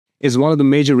is one of the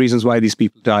major reasons why these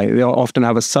people die. They often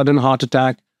have a sudden heart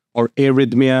attack or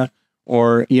arrhythmia,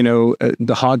 or,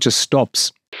 the heart just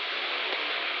stops.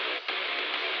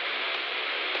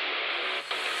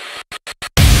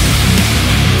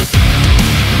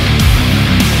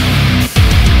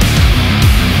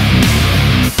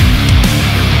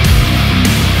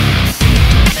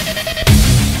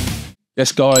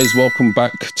 Yes, guys, welcome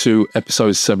back to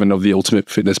episode 7 of the Ultimate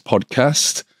Fitness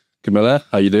Podcast. Camilla,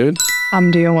 how you doing? I'm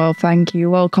doing well, thank you.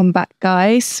 Welcome back,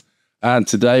 guys. And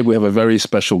today we have a very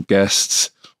special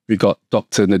guest. We got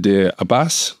Dr. Nadir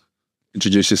Abbas.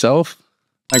 Introduce yourself.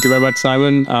 Thank you very much,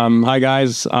 Simon. Hi,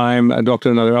 guys. I'm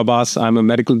Dr. Nadir Abbas. I'm a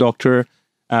medical doctor.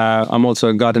 I'm also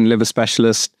a gut and liver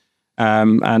specialist,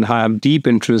 and I have deep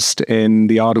interest in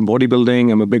the art of bodybuilding.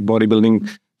 I'm a big bodybuilding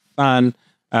fan.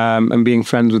 And being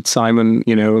friends with Simon,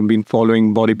 I've been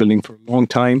following bodybuilding for a long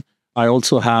time. I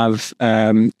also have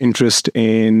interest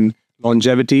in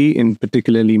longevity, in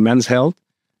particularly men's health.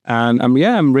 And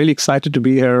I'm really excited to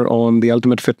be here on the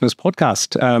Ultimate Fitness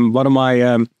Podcast. One of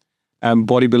my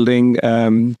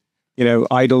bodybuilding,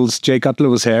 idols, Jay Cutler,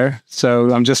 was here.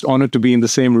 So I'm just honored to be in the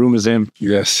same room as him.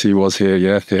 Yes, he was here.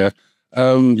 Yeah.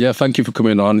 Thank you for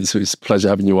coming on. It's a pleasure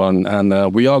having you on.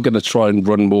 And we are going to try and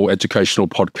run more educational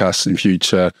podcasts in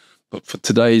future. But for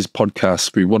today's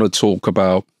podcast, we want to talk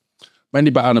mainly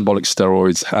about anabolic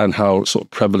steroids and how sort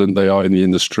of prevalent they are in the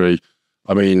industry.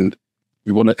 I mean,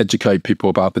 we want to educate people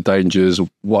about the dangers,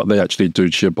 what they actually do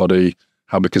to your body,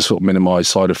 how we can sort of minimize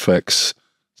side effects.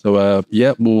 So,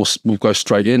 we'll go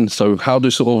straight in. So why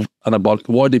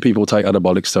do people take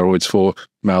anabolic steroids for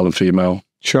male and female?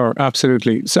 Sure,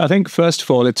 absolutely. So I think, first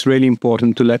of all, it's really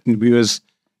important to let viewers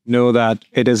know that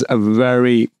it is a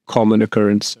very common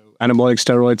occurrence. So anabolic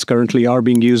steroids currently are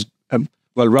being used,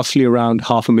 roughly around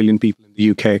 500,000 people in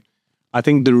the UK. I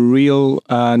think the real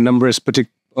number is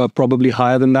probably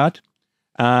higher than that.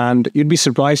 And you'd be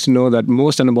surprised to know that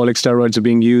most anabolic steroids are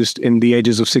being used in the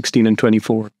ages of 16 and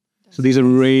 24. So these are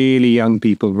really young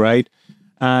people, right?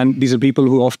 And these are people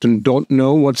who often don't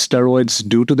know what steroids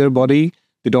do to their body.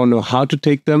 They don't know how to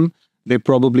take them. They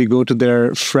probably go to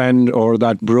their friend or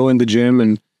that bro in the gym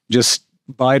and just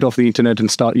buy it off the internet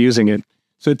and start using it.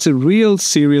 So it's a real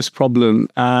serious problem.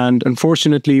 And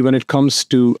unfortunately, when it comes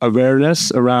to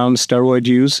awareness around steroid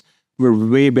use, we're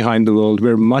way behind the world.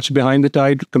 We're much behind the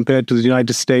tide compared to the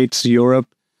United States, Europe,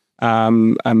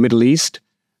 and Middle East.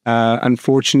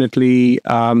 Unfortunately,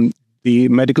 the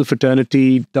medical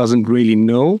fraternity doesn't really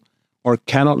know or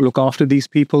cannot look after these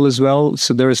people as well.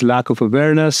 So there is lack of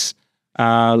awareness,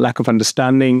 lack of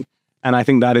understanding. And I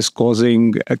think that is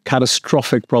causing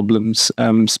catastrophic problems,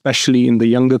 especially in the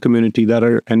younger community that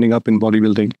are ending up in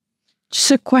bodybuilding. Just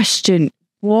a question,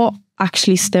 what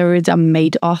actually steroids are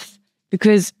made of?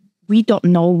 Because we don't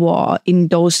know what in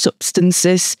those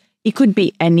substances. It could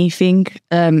be anything.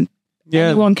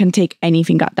 Anyone can take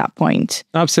anything at that point.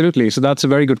 Absolutely. So that's a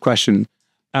very good question.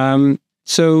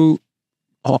 So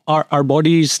our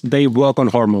bodies, they work on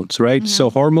hormones, right? Mm-hmm. So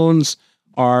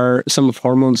some of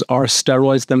hormones are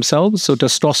steroids themselves. So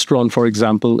testosterone, for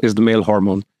example, is the male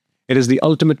hormone. It is the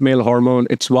ultimate male hormone.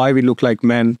 It's why we look like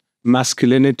men.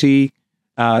 Masculinity,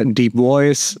 deep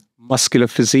voice, muscular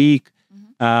physique,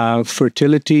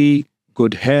 fertility,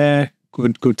 good hair,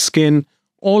 good skin.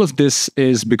 All of this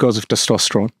is because of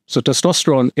testosterone. So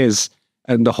testosterone is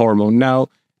the hormone. Now,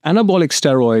 anabolic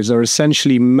steroids are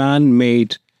essentially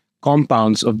man-made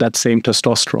compounds of that same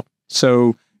testosterone.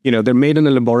 So, they're made in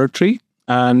a laboratory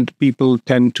and people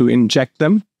tend to inject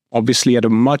them, obviously at a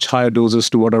much higher doses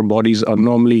to what our bodies are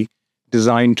normally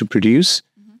designed to produce.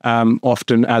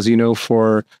 Often, as you know,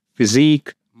 for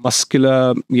physique,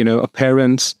 muscular,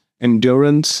 appearance,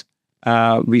 endurance.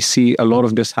 We see a lot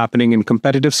of this happening in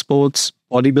competitive sports,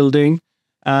 bodybuilding,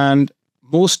 and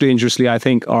most dangerously, I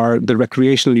think, are the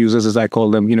recreational users, as I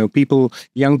call them. Young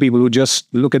people who just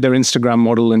look at their Instagram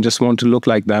model and just want to look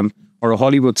like them, or a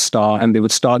Hollywood star, and they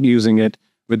would start using it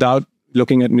without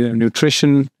looking at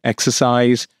nutrition,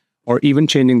 exercise, or even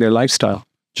changing their lifestyle.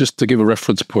 Just to give a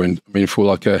reference point, I mean, for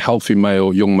like a healthy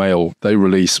young male, they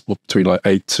release between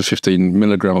 8 to 15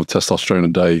 milligram of testosterone a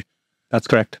day. That's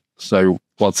correct. So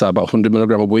what's that, about 100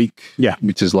 milligram a week? Yeah.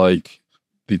 Which is like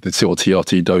the sort of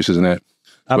TRT dose, isn't it?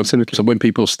 Absolutely. So when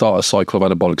people start a cycle of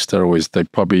anabolic steroids, they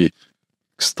probably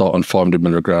start on 500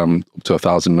 milligram up to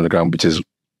 1,000 milligram, which is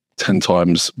 10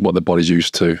 times what the body's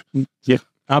used to. Yeah,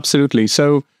 absolutely.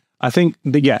 So I think,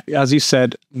 as you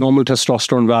said, normal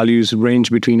testosterone values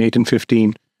range between 8 and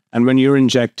 15. And when you're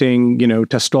injecting,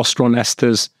 testosterone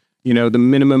esters, the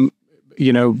minimum,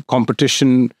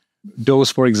 competition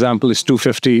dose, for example, is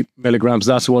 250 milligrams.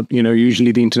 That's what,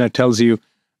 usually the internet tells you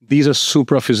these are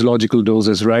supraphysiological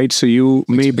doses, right? So you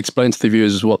may explain to the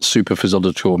viewers what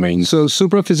superphysiological means. So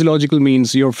supraphysiological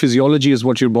means your physiology is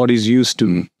what your body's used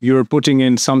to. You're putting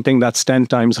in something that's 10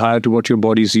 times higher to what your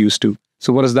body's used to.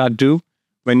 So what does that do?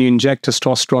 When you inject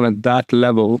testosterone at that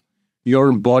level,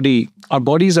 your body, our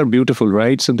bodies are beautiful,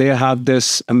 right? So they have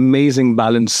this amazing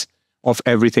balance of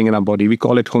everything in our body. We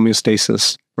call it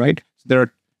homeostasis, right? There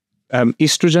are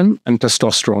estrogen and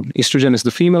testosterone. Estrogen is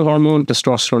the female hormone,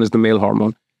 testosterone is the male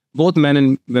hormone. Both men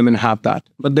and women have that,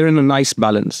 but they're in a nice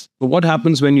balance. But what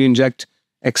happens when you inject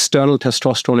external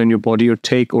testosterone in your body or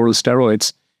take oral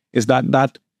steroids is that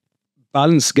that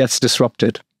balance gets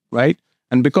disrupted, right?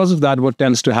 And because of that, what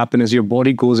tends to happen is your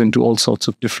body goes into all sorts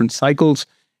of different cycles.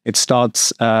 It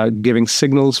starts giving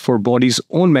signals for body's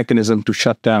own mechanism to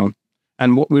shut down.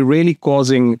 And what we're really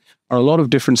causing are a lot of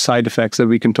different side effects that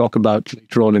we can talk about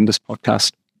later on in this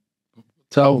podcast.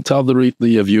 Tell the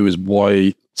viewers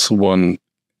why someone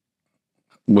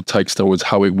would take steroids,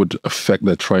 how it would affect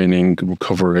their training,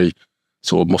 recovery,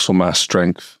 sort of muscle mass,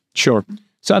 strength. Sure.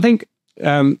 So I think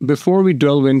before we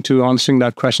delve into answering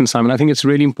that question, Simon, I think it's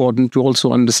really important to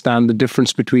also understand the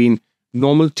difference between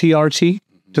normal TRT,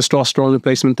 testosterone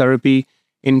replacement therapy,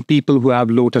 in people who have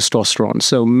low testosterone.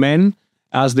 So men,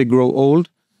 as they grow old,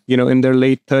 in their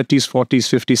late 30s, 40s,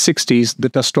 50s, 60s, the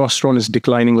testosterone is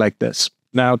declining like this.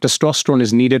 Now, testosterone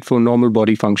is needed for normal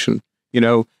body function,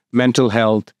 mental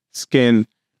health, skin,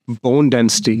 bone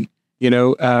density.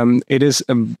 It is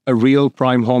a real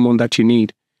prime hormone that you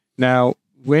need. Now,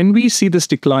 when we see this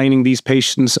declining, these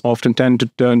patients often tend to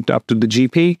turn up to the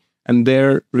GP and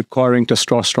they're requiring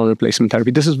testosterone replacement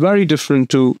therapy. This is very different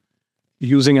to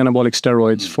using anabolic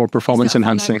steroids for performance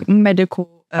enhancing. Like medical.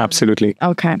 Absolutely.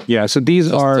 Okay. Yeah. So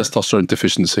these are testosterone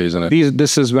deficiency, isn't it?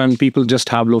 This is when people just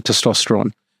have low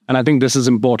testosterone. And I think this is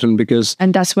important because...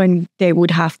 And that's when they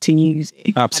would have to use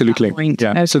it. Absolutely. At that point.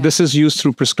 Yeah. Okay. So this is used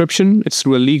through prescription. It's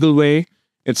through a legal way.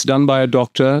 It's done by a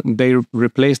doctor. They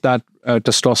replace that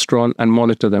testosterone and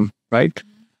monitor them, right?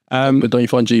 But don't you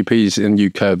find GPs in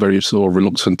UK are very sort of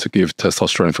reluctant to give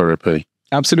testosterone therapy?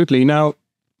 Absolutely. Now,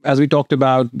 as we talked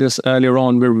about this earlier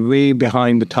on, we're way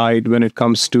behind the tide when it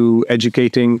comes to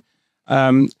educating.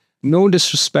 No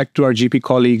disrespect to our GP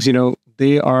colleagues,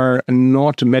 they are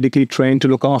not medically trained to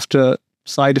look after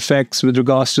side effects with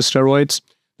regards to steroids.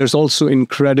 There's also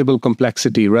incredible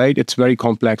complexity, right? It's very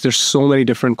complex. There's so many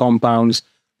different compounds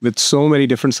with so many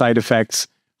different side effects.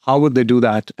 How would they do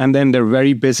that? And then they're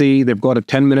very busy. They've got a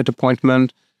 10-minute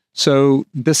appointment. So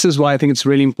this is why I think it's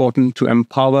really important to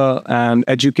empower and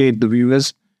educate the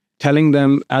viewers, telling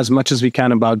them as much as we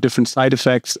can about different side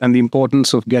effects and the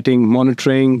importance of getting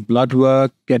monitoring, blood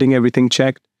work, getting everything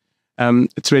checked.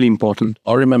 It's really important.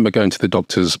 I remember going to the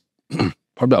doctors probably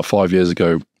about 5 years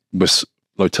ago with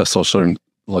low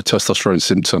testosterone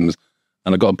symptoms,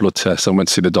 and I got a blood test and went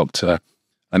to see the doctor,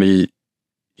 and he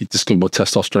discovered my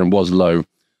testosterone was low,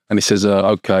 and he says,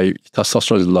 okay,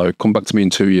 testosterone is low, come back to me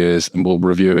in 2 years and we'll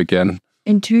review it again.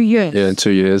 In 2 years? Yeah, in 2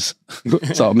 years.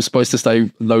 So I'm supposed to stay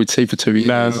low T for 2 years?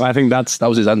 No, I think that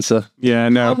was his answer. Yeah,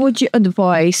 no. How would you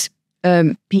advise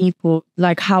people,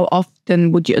 like how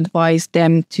often would you advise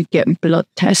them to get blood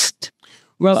test?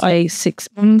 Well, say 6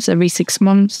 months, every 6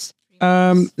 months?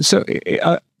 So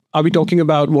are we talking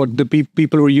about what the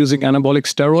people who are using anabolic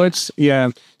steroids? Yeah.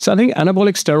 So I think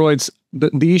anabolic steroids,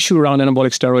 the issue around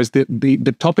anabolic steroids,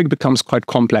 the topic becomes quite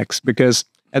complex because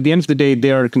at the end of the day,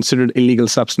 they are considered illegal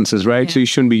substances, right? Yeah. So you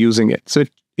shouldn't be using it. So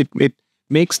it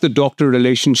makes the doctor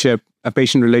relationship, a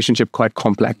patient relationship quite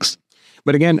complex.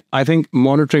 But again, I think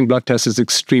monitoring blood tests is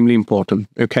extremely important,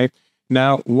 okay?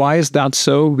 Now, why is that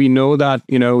so? We know that,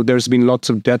 there's been lots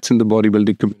of deaths in the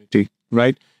bodybuilding community,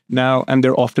 right? Now, and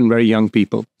they're often very young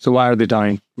people. So why are they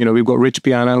dying? We've got Rich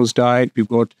Piana who's died. We've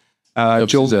got Joe.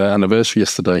 It was anniversary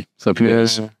yesterday. So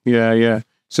yeah.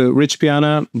 So Rich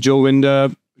Piana, Joe Winder,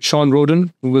 Sean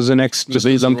Roden, who was an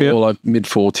ex-Olympia. All like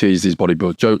mid-40s, these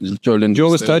bodybuilders. Joe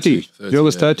was 30. Joe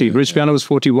was 30. Yeah, Rich Piana was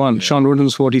 41. Yeah. Sean Roden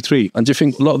was 43. And do you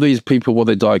think a lot of these people,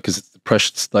 they die because it's the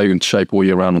pressure to stay in shape all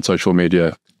year round on social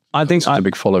media? I think it's a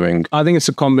big following. I think it's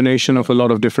a combination of a lot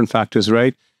of different factors,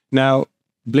 right? Now,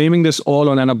 blaming this all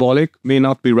on anabolic may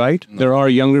not be right. No. There are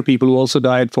younger people who also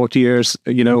die at 40 years,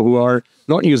 who are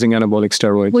not using anabolic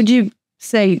steroids. Would you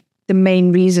say the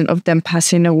main reason of them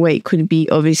passing away could be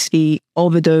obviously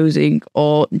overdosing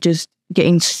or just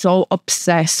getting so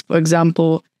obsessed, for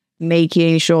example,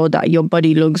 making sure that your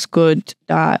body looks good,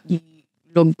 that you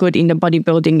look good in the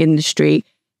bodybuilding industry?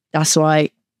 That's why,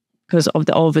 because of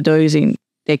the overdosing,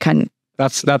 they can...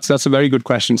 That's a very good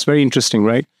question. It's very interesting,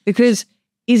 right? Because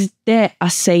is there a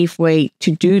safe way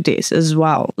to do this as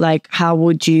well? Like, how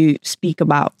would you speak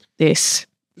about this?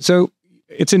 So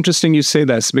it's interesting you say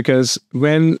this, because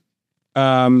when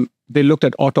they looked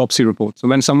at autopsy reports, so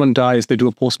when someone dies, they do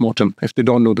a postmortem if they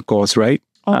don't know the cause, right?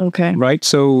 Oh, okay. Right.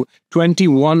 So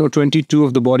 21 or 22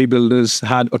 of the bodybuilders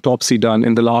had autopsy done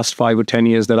in the last 5 or 10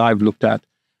 years that I've looked at.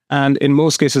 And in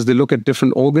most cases, they look at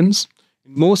different organs.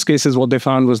 In most cases, what they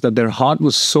found was that their heart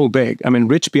was so big. I mean,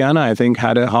 Rich Piana, I think,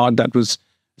 had a heart that was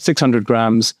 600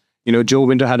 grams. Joe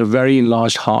Winter had a very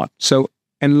enlarged heart. So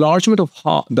enlargement of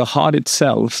the heart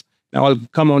itself, now I'll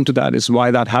come on to that, is why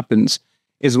that happens,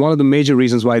 is one of the major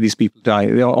reasons why these people die.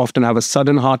 They often have a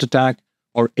sudden heart attack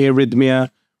or arrhythmia,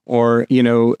 or,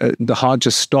 the heart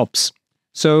just stops.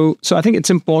 So I think it's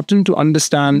important to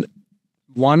understand,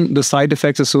 one, the side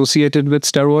effects associated with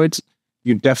steroids.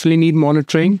 You definitely need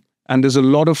monitoring, and there's a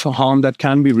lot of harm that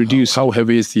can be reduced. How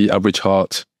heavy is the average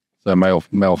heart, the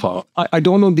male heart? I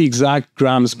don't know the exact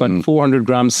grams, but 400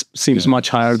 grams seems much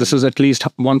higher. This is at least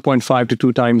 1.5 to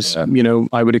 2 times,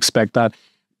 I would expect that.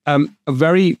 A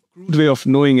very crude way of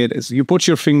knowing it is you put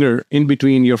your finger in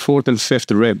between your 4th and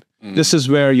 5th rib. This is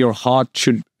where your heart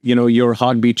should, your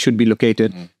heartbeat should be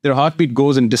located. Their heartbeat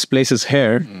goes and displaces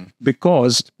hair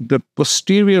because the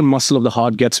posterior muscle of the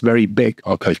heart gets very big.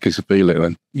 Okay, because you feel it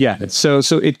then. Yeah. So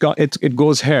it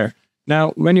goes hair.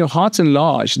 Now, when your heart's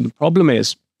enlarged, the problem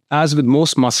is, as with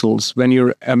most muscles, when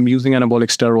you're using anabolic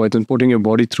steroids and putting your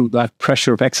body through that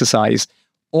pressure of exercise,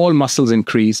 all muscles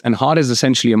increase, and heart is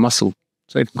essentially a muscle.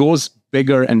 So it goes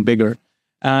bigger and bigger,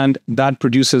 and that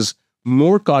produces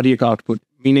more cardiac output,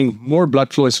 meaning more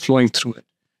blood flow is flowing through it.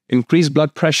 Increased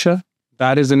blood pressure,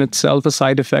 that is in itself a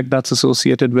side effect that's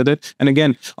associated with it. And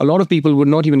again, a lot of people would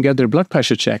not even get their blood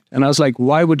pressure checked. And I was like,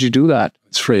 why would you do that?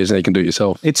 It's free, isn't it? You can do it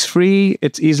yourself. It's free.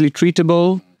 It's easily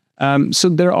treatable. So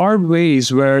there are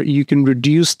ways where you can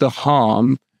reduce the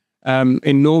harm.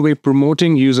 In no way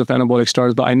promoting use of anabolic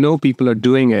steroids, but I know people are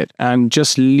doing it, and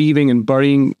just leaving and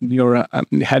burying your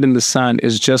head in the sand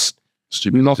is just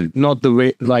not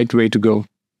the right way to go.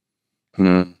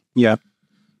 Yeah.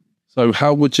 So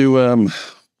how would you,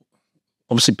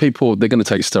 obviously people, they're going to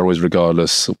take steroids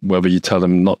regardless, whether you tell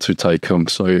them not to take them.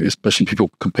 So especially people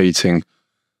competing.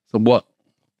 So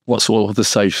what sort of the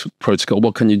safe protocol,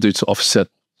 what can you do to offset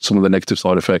some of the negative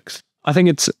side effects? I think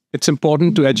it's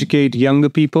important to educate younger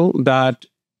people that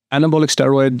anabolic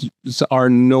steroids are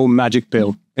no magic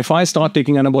pill. If I start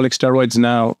taking anabolic steroids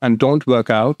now and don't work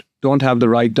out, don't have the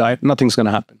right diet, nothing's going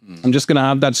to happen. I'm just going to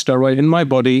have that steroid in my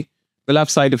body, will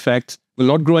have side effects, will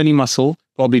not grow any muscle,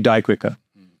 probably die quicker.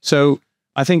 So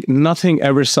I think nothing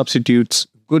ever substitutes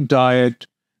good diet,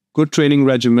 good training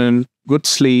regimen, good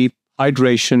sleep,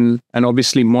 hydration, and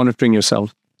obviously monitoring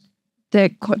yourself.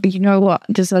 You know what?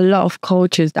 There's a lot of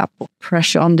coaches that put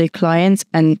pressure on their clients,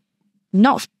 and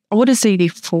I wouldn't say they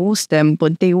force them,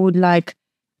 but they would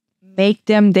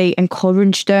they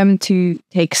encourage them to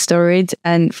take steroids.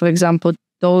 And for example,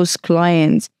 those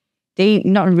clients, they're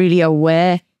not really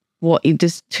aware what it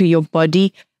does to your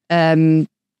body. But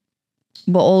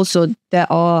also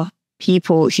there are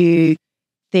people who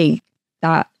think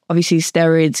that obviously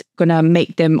steroids gonna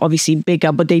make them obviously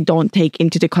bigger, but they don't take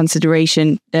into the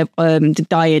consideration the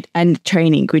diet and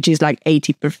training, which is like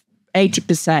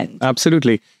 80%.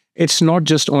 Absolutely. It's not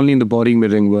just only in the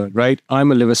bodybuilding world, right?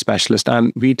 I'm a liver specialist,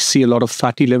 and we see a lot of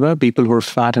fatty liver, people who are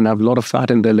fat and have a lot of fat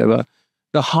in their liver.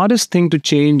 The hardest thing to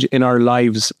change in our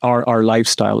lives are our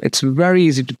lifestyle. It's very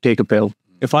easy to take a pill.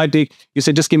 If you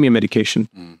say, just give me a medication.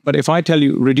 But if I tell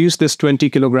you, reduce this 20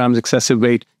 kilograms excessive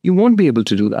weight, you won't be able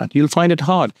to do that. You'll find it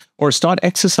hard. Or start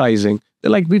exercising. They're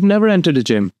like, we've never entered a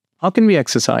gym. How can we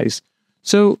exercise?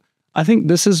 So I think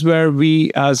this is where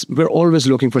we're always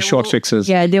looking for short fixes.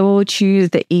 Yeah, they will choose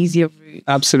the easier route.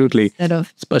 Absolutely.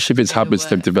 Especially if it's habits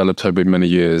they've developed over many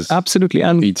years. Absolutely.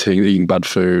 And eating bad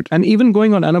food. And even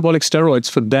going on anabolic steroids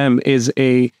for them is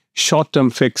a short-term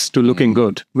fix to looking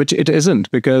good, which it isn't,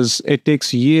 because it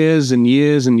takes years and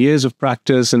years and years of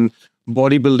practice and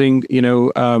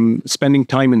bodybuilding, spending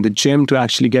time in the gym to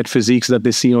actually get physiques that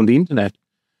they see on the internet.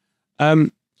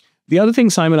 The other thing,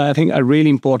 Simon, I think are really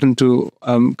important to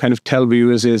kind of tell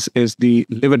viewers is the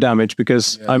liver damage,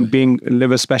 because I'm being a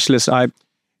liver specialist.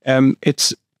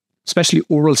 It's especially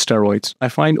oral steroids. I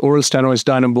find oral steroids,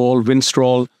 Dynabol,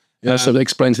 Winstrol. Yeah, so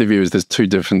explain to the viewers, there's 2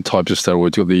 different types of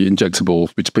steroids. You've got the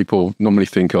injectable, which people normally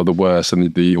think are the worst,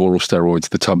 and the oral steroids,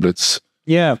 the tablets.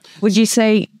 Yeah. Would you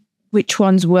say which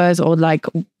one's worse, or like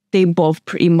they both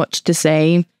pretty much the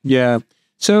same? Yeah.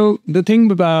 So the thing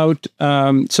about,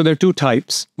 so there are 2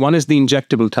 types. One is the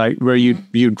injectable type, where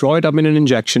you draw it up in an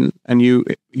injection and you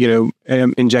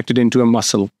inject it into a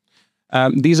muscle.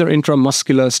 These are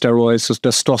intramuscular steroids, so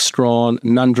testosterone,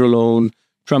 nandrolone,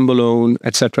 trembolone,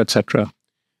 etc., etc.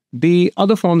 The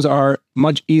other forms are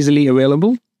much easily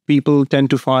available. People tend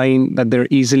to find that they're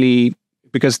easily,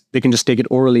 because they can just take it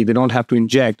orally, they don't have to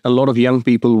inject. A lot of young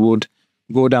people would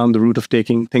go down the route of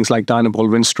taking things like Dynabol,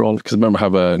 Winstrol. Because remember,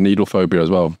 have a needle phobia as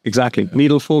well. Exactly. Yeah.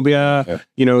 Needle phobia,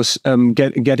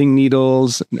 getting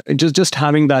needles, just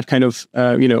having that kind of,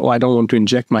 I don't want to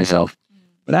inject myself.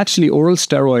 But actually, oral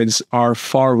steroids are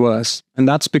far worse. And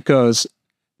that's because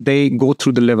they go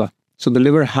through the liver. So the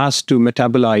liver has to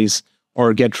metabolize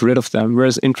or get rid of them.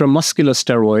 Whereas intramuscular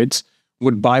steroids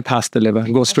would bypass the liver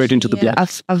and go straight into the blood.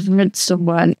 I've read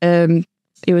someone,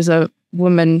 it was a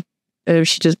woman,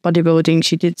 she does bodybuilding.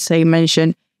 She did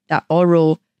mention that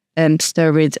oral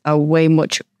steroids are way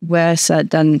much worse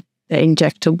than the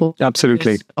injectable.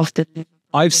 Absolutely. Of the liver.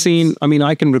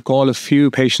 I can recall a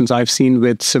few patients I've seen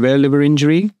with severe liver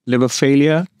injury, liver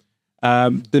failure.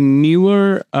 The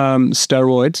newer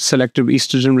steroids, selective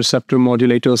estrogen receptor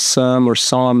modulators, SERM or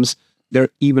SARMS, they're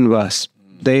even worse.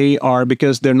 They are,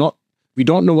 because we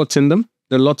don't know what's in them.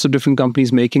 There are lots of different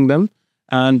companies making them.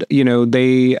 And,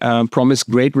 they promise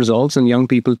great results and young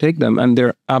people take them, and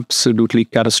they're absolutely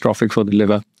catastrophic for the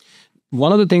liver.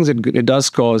 One of the things it does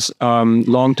cause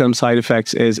long-term side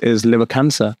effects is liver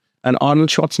cancer. And Arnold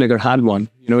Schwarzenegger had one.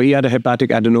 He had a hepatic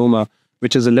adenoma,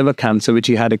 which is a liver cancer, which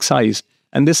he had excised.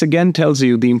 And this again tells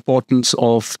you the importance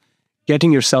of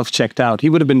getting yourself checked out. He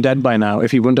would have been dead by now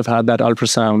if he wouldn't have had that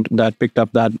ultrasound that picked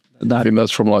up that. I think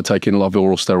that's from taking a lot of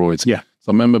oral steroids. Yeah. So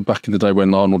I remember back in the day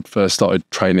when Arnold first started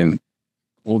training,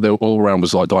 all around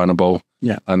was Dynabol.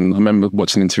 Yeah. And I remember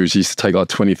watching interviews, he used to take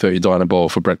 20, 30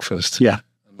 Dynabol for breakfast. Yeah.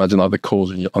 Imagine the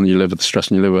cause on your liver, the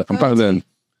stress on your liver. And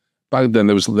back then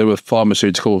there were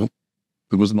pharmaceutical.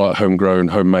 It wasn't homegrown,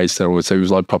 homemade steroids. So it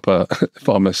was proper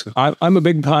pharmacy. I'm a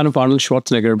big fan of Arnold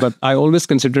Schwarzenegger, but I always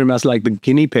consider him as the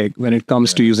guinea pig when it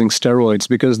comes to using steroids,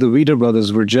 because the Weider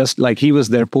brothers were just he was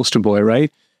their poster boy,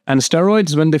 right? And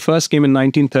steroids, when they first came in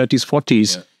 1930s,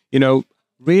 40s,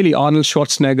 really Arnold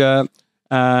Schwarzenegger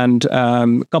and a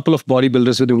couple of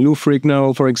bodybuilders with him, Lou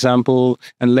Ferrigno, for example,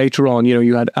 and later on,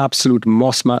 you had absolute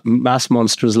mass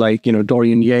monsters like,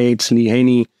 Dorian Yates, Lee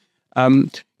Haney.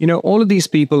 All of these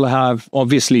people have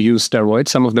obviously used steroids.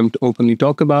 Some of them openly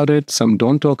talk about it. Some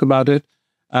don't talk about it.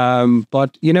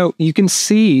 But, you can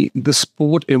see the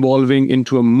sport evolving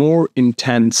into a more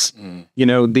intense,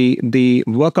 the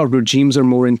workout regimes are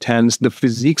more intense. The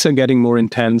physiques are getting more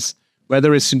intense,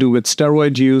 whether it's to do with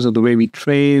steroid use or the way we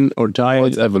train or diet.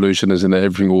 It's evolution, isn't it?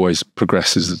 Everything always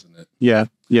progresses, isn't it? Yeah,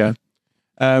 yeah.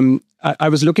 I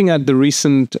was looking at the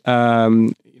recent,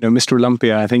 Mr.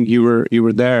 Olympia. I think you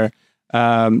were there.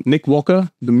 Nick Walker,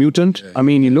 the mutant. Yeah.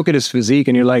 You look at his physique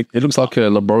and you're like... It looks like a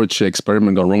laboratory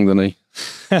experiment gone wrong, doesn't he?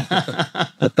 Do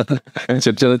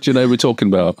you know what we're talking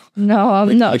about? No,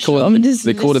 I'm not sure.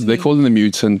 They call him the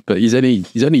mutant, but he's only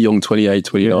young, 28,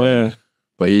 29. Yeah.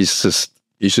 But he's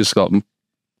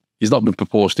not been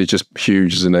proportionally just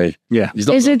huge, isn't he? Yeah.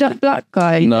 Is it that black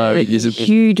guy? No, he's a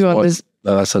huge one.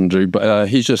 No, that's Andrew, but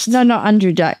he's just... No, not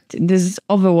Andrew Jack. There's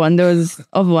other one. There was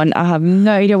other one. I have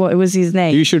no idea what was his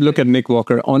name. You should look at Nick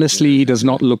Walker. Honestly, he does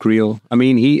not look real.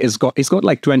 He's got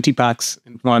 20 packs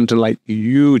in front of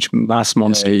huge mass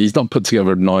monster. Yeah, he's not put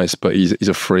together nice, but he's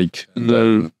a freak.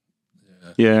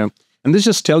 Yeah. And this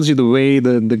just tells you the way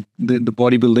the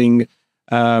bodybuilding,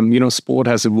 sport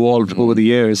has evolved over the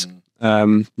years.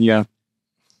 Yeah.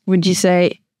 Would you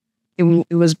say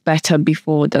it was better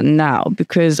before than now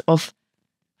because of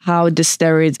how the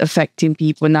steroids affecting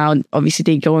people now? Obviously,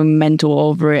 they going mental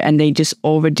over it and they just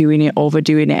overdoing it,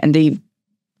 and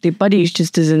their body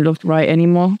just doesn't look right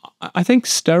anymore. I think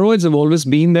steroids have always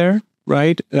been there,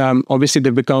 right? Obviously,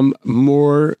 they've become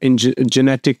more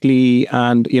genetically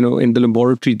and, in the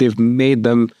laboratory, they've made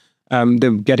them,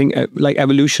 they're getting like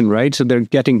evolution, right? So they're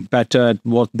getting better at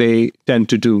what they tend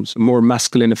to do. So more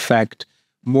masculine effect,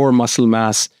 more muscle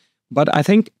mass. But I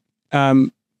think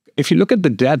if you look at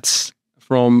the deaths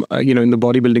from, in the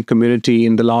bodybuilding community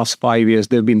in the last 5 years,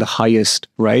 they've been the highest,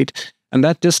 right? And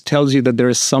that just tells you that there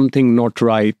is something not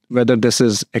right, whether this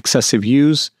is excessive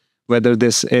use, whether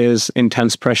this is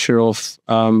intense pressure of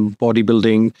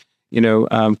bodybuilding,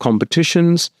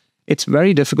 competitions. It's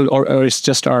very difficult, or it's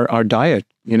just our diet,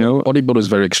 Bodybuilding is a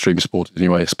very extreme sport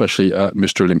anyway, especially at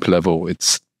Mr. Olympia level.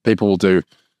 People will do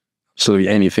absolutely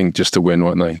anything just to win,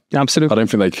 won't they? Absolutely. I don't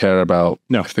think they care about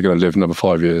if they're going to live another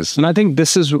 5 years. And I think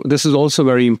this is also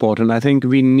very important. I think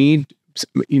we need,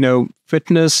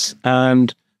 fitness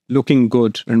and looking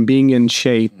good and being in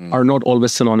shape are not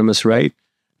always synonymous, right?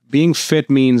 Being fit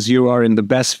means you are in the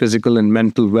best physical and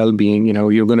mental well-being.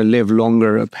 You're going to live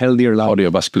longer, a healthier life.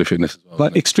 Cardiovascular fitness as well.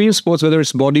 But extreme sports, whether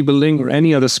it's bodybuilding or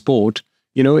any other sport,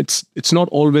 it's not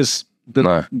always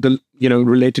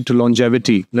related to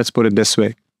longevity. Let's put it this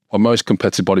way. Well, most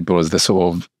competitive bodybuilders, they're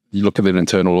sort of, you look at their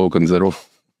internal organs, they're all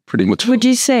pretty much. Would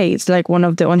you say it's like one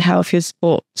of the unhealthiest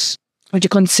sports? Would you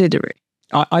consider it?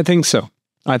 I think so.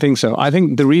 I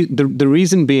think the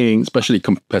reason being, especially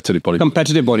competitive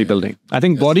bodybuilding. I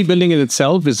think bodybuilding in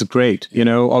itself is great.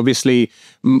 Obviously,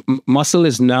 muscle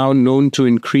is now known to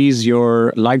increase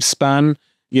your lifespan.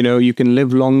 You can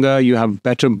live longer. You have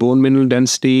better bone mineral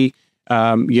density.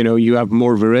 You have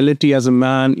more virility as a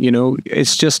man.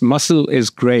 It's just muscle is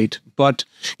great. But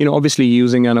obviously,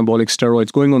 using anabolic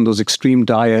steroids, going on those extreme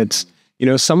diets.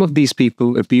 Some of these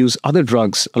people abuse other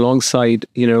drugs alongside,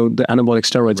 the anabolic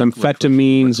steroids,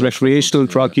 amphetamines, recreational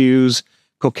drug use,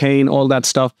 cocaine, all that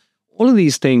stuff. All of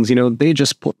these things, they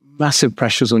just put massive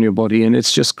pressures on your body, and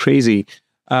it's just crazy.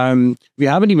 We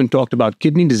haven't even talked about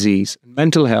kidney disease,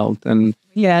 mental health, and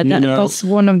that's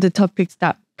one of the topics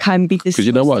that can be discussed. Because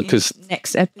you know what? Because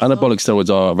next episode, anabolic steroids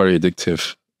are very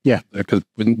addictive. Yeah. Because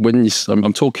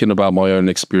I'm talking about my own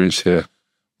experience here.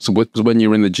 So when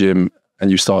you're in the gym and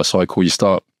you start a cycle, you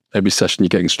start every session, you're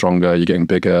getting stronger, you're getting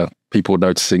bigger, people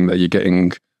noticing that you're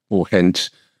getting more hench.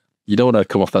 You don't want to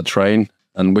come off that train.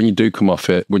 And when you do come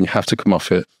off it, when you have to come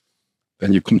off it,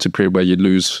 then you come to a period where you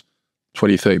lose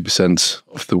 20, 30%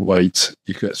 of the weight,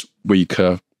 you get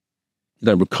weaker, you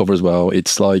don't recover as well.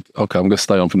 It's like, okay, I'm going to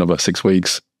stay on for another 6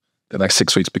 weeks. The next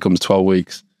 6 weeks becomes 12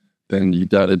 weeks. Then you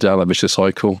down that vicious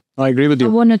cycle. I agree with you. I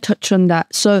want to touch on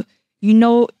that. So,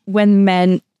 when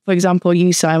men, for example,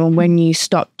 you, Simon, when you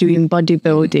stop doing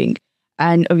bodybuilding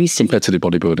and obviously... competitive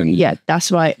bodybuilding. Yeah, that's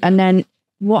right. And then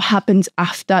what happens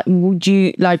after?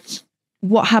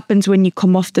 What happens when you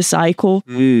come off the cycle?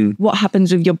 What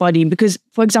happens with your body? Because,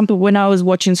 for example, when I was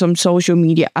watching some social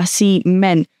media, I see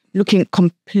men looking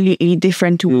completely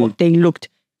different to what they looked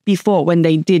before when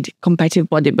they did competitive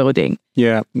bodybuilding.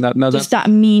 Yeah. Does that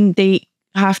mean they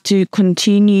have to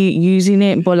continue using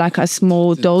it, but like a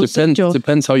small dose?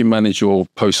 Depends how you manage your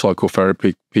post-cycle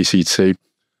therapy, PCT.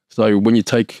 So when you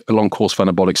take a long course of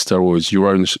anabolic steroids, your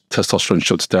own testosterone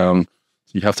shuts down.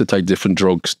 You have to take different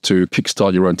drugs to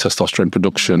kickstart your own testosterone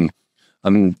production.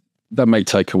 And that may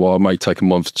take a while, it may take a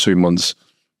month, 2 months.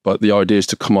 But the idea is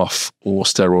to come off all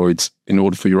steroids in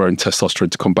order for your own testosterone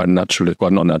to come back naturally.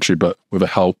 Well, not naturally, but with a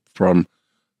help from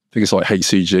things like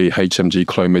HCG, HMG,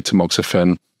 Clomid,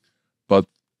 tamoxifen. But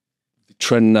the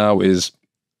trend now is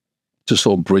to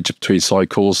sort of bridge between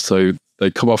cycles. So they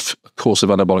come off a course of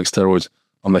anabolic steroids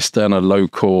and they stay on a low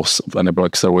course of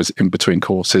anabolic steroids in between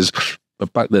courses.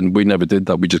 But back then, we never did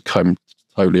that. We just came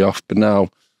totally off. But now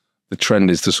the trend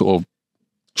is to sort of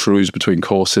cruise between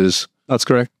courses. That's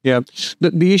correct. Yeah.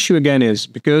 The issue again is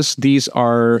because these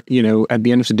are, at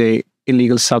the end of the day,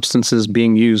 illegal substances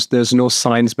being used. There's no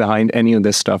science behind any of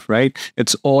this stuff, right?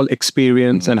 It's all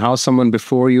experience and how someone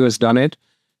before you has done it.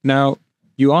 Now,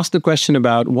 you asked the question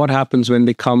about what happens when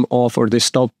they come off or they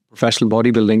stop professional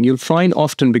bodybuilding. You'll find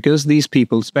often because these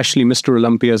people, especially Mr.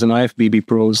 Olympias and IFBB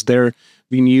pros, they're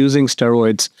been using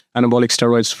steroids, anabolic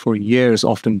steroids for years,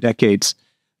 often decades.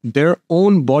 Their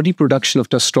own body production of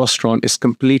testosterone is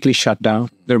completely shut down.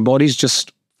 Their body's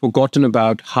just forgotten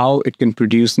about how it can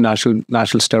produce natural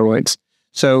steroids.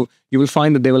 So you will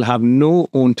find that they will have no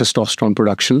own testosterone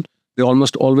production. They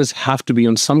almost always have to be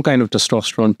on some kind of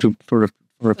testosterone for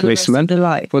replacement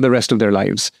for the rest of their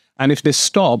lives. And if they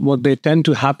stop, what they tend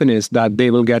to happen is that they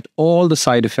will get all the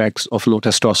side effects of low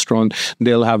testosterone.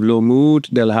 They'll have low mood.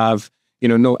 They'll have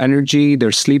no energy.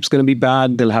 Their sleep's going to be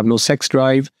bad. They'll have no sex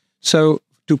drive. So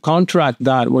to counteract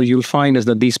that, what you'll find is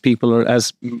that these people are,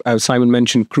 as Simon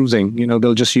mentioned, cruising.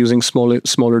 They're just using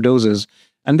smaller doses.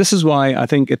 And this is why I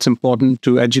think it's important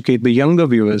to educate the younger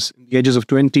viewers, the ages of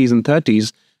 20s and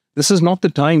 30s. This is not the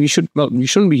time. You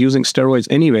shouldn't be using steroids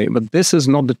anyway, but this is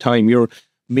not the time. Your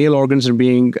male organs are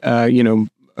being,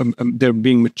 they're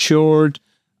being matured.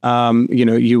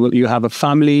 You have a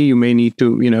family. You may need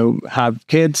to, have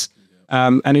kids,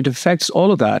 and it affects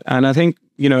all of that. And I think,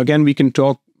 again, we can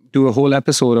do a whole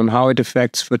episode on how it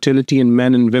affects fertility in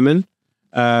men and women.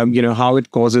 How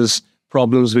it causes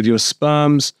problems with your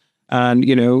sperms, and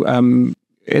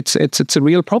it's a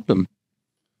real problem.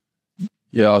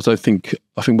 Yeah, I think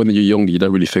when you're younger, you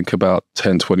don't really think about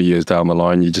 10, 20 years down the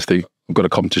line. You just think, I've got a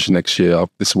competition next year.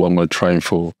 This is what I'm going to train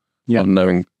for. Yeah. Not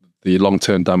knowing the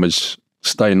long-term damage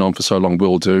staying on for so long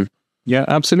will do. Yeah,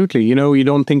 absolutely. You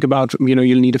don't think about,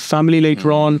 you'll need a family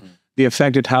later on, the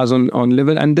effect it has on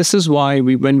liver. And this is why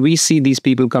when we see these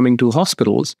people coming to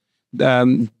hospitals,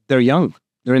 they're young.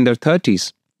 They're in their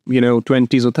 30s,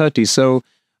 20s or 30s. So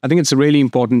I think it's really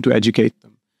important to educate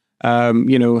them.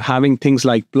 Having things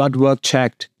like blood work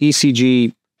checked,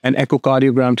 ECG, an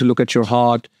echocardiogram to look at your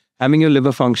heart, having your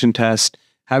liver function test,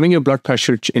 having your blood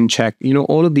pressure in check.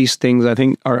 All of these things I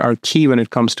think are key when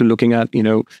it comes to looking at,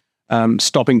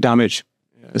 stopping damage,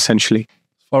 essentially.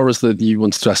 As far as you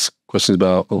wanted to ask questions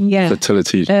about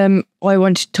fertility. I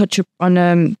want to touch on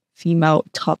a female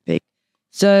topic.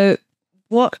 So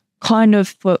what kind of,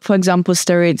 for example,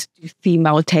 steroids do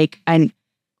female take, and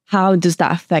how does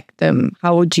that affect them?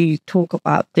 How would you talk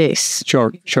about this?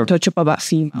 Sure. Touch up about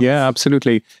females. Yeah,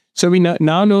 absolutely. So we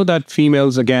now know that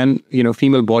females, again,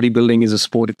 female bodybuilding is a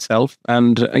sport itself,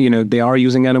 and, they are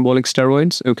using anabolic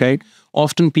steroids, okay?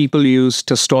 Often people use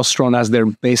testosterone as their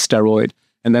base steroid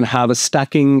and then have a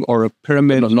stacking or a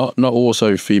pyramid. Not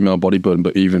also female bodybuilding,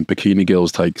 but even bikini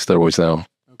girls take steroids now.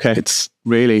 Okay. It's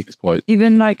quite...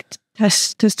 Even like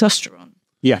testosterone?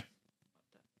 Yeah.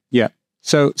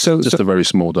 So just a very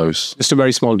small dose. Just a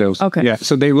very small dose. Okay. Yeah.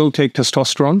 So they will take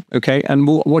testosterone. Okay. And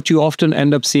what you often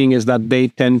end up seeing is that they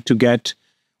tend to get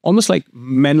almost like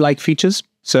men-like features.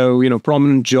 So,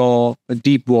 prominent jaw, a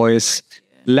deep voice,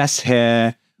 less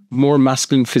hair, more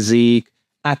masculine physique,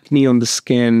 acne on the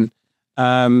skin.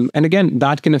 And again,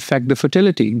 that can affect the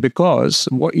fertility, because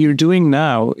what you're doing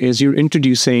now is you're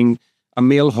introducing a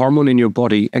male hormone in your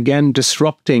body, again,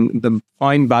 disrupting the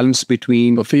fine balance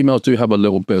between... But females do have a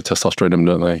little bit of testosterone in them,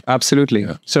 don't they? Absolutely.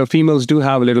 Yeah. So females do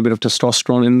have a little bit of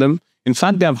testosterone in them. In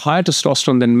fact, they have higher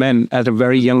testosterone than men at a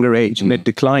very younger age, and it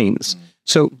declines.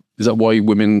 So... Is that why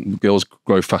girls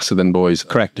grow faster than boys?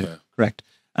 Correct. Yeah. Correct.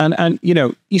 And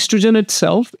estrogen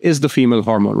itself is the female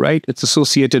hormone, right? It's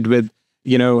associated with,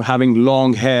 having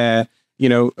long hair,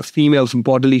 female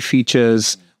bodily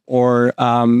features, or,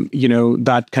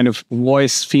 that kind of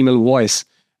voice, female voice.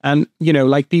 And,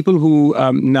 like people who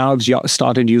now have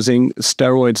started using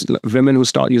steroids, women who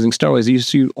start using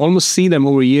steroids, you almost see them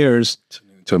over years.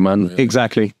 To a man. Really.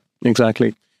 Exactly.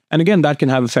 And again, that can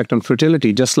have effect on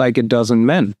fertility, just like it does in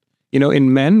men.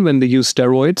 In men, when they use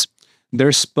steroids,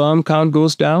 their sperm count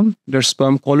goes down, their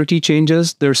sperm quality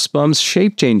changes, their sperm's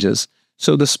shape changes.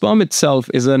 So the sperm itself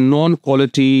is a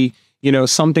non-quality,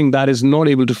 something that is not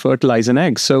able to fertilize an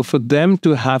egg. So for them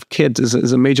to have kids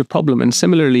is a major problem. And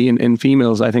similarly, in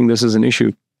females, I think this is an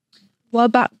issue. What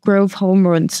about growth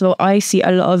hormone? So I see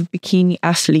a lot of bikini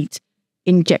athletes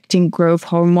injecting growth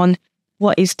hormone.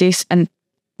 What is this, and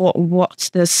what's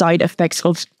the side effects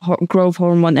of growth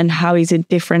hormone, and how is it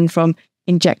different from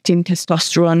injecting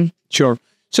testosterone? Sure.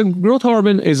 So growth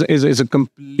hormone is a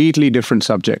completely different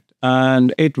subject,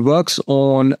 and it works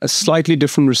on a slightly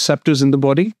different receptors in the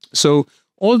body. So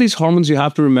all these hormones, you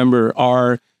have to remember,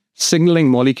 are signaling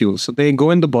molecules. So they go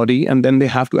in the body, and then they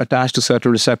have to attach to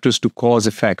certain receptors to cause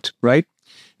effect, right?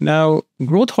 Now,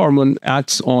 growth hormone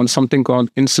acts on something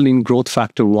called insulin growth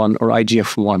factor 1, or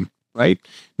IGF-1. Right?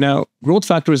 Now, growth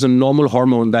factor is a normal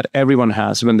hormone that everyone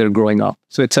has when they're growing up.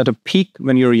 So it's at a peak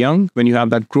when you're young, when you have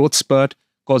that growth spurt,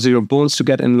 causes your bones to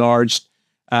get enlarged,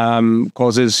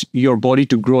 causes your body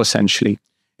to grow, essentially.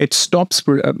 It stops,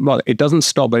 it doesn't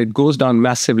stop, but it goes down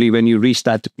massively when you reach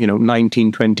that,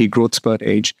 19, 20 growth spurt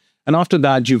age. And after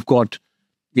that, you've got,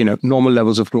 normal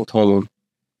levels of growth hormone.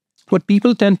 What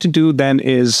people tend to do then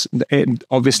is,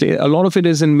 obviously, a lot of it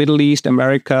is in Middle East,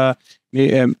 America.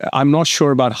 I'm not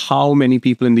sure about how many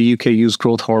people in the UK use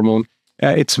growth hormone.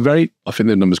 It's very... I think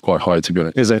the number's quite high, to be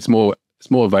honest. Is it? It's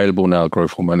more available now,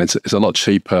 growth hormone. It's a lot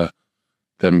cheaper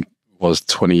than it was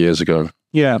 20 years ago.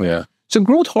 Yeah. So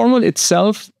growth hormone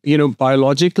itself,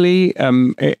 biologically,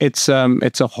 it's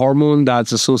a hormone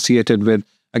that's associated with,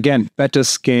 again, better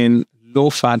skin, low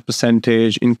fat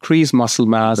percentage, increased muscle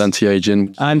mass,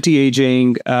 anti-aging,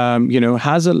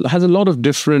 has a lot of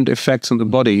different effects on the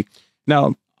body.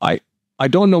 Now, I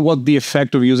don't know what the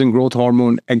effect of using growth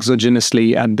hormone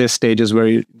exogenously at this stage is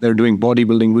where they're doing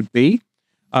bodybuilding would be.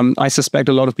 I suspect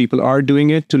a lot of people are doing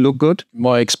it to look good.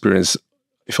 My experience,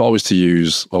 if I was to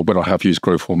use, or when I have used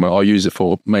growth hormone, I use it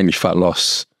for mainly fat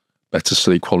loss, better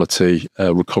sleep quality,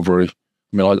 recovery.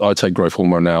 I mean, I take growth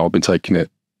hormone now. I've been taking it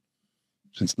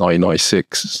since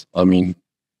 1996. I mean,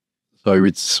 so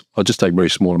I just take very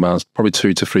small amounts, probably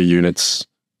 2 to 3 units,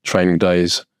 training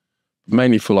days,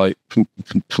 mainly for like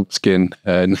skin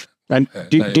and. And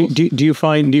do you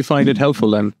find it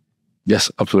helpful then? Yes,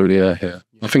 absolutely. Yeah.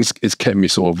 I think it's kept me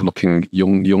sort of looking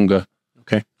younger.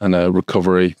 Okay. And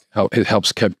recovery, it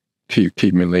helps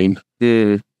keep me lean.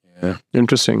 Yeah.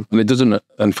 Interesting. And it doesn't,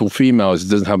 and for females, it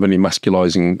doesn't have any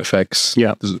masculizing effects.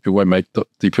 Yeah. It won't make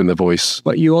deeper in their voice.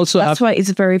 But you also That's why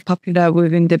it's very popular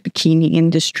within the bikini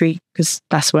industry, because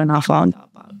that's when I found out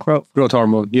about growth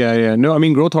hormone. Yeah. No, I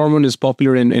mean, growth hormone is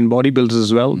popular in bodybuilders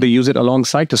as well. They use it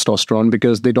alongside testosterone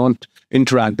because they don't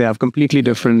interact. They have completely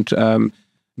different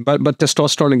But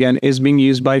testosterone, again, is being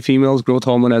used by females. Growth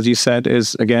hormone, as you said,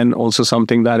 is, again, also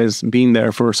something that has been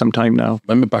there for some time now.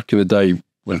 Remember back in the day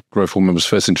when growth hormone was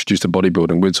first introduced to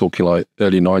bodybuilding, we're talking like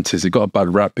early 90s, it got a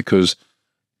bad rap because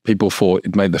people thought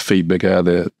it made the feet bigger,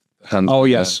 the hands. Oh,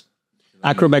 yes.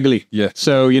 Acromegaly. Yeah.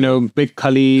 So, Big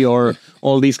Cully or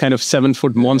all these kind of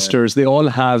 7-foot monsters, they all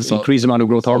have increased amount of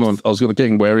growth hormone. I was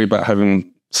getting wary about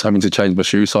having to change my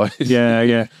shoe size.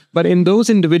 Yeah. But in those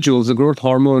individuals, the growth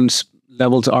hormones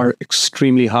levels are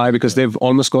extremely high because they've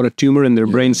almost got a tumor in their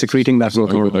brain secreting that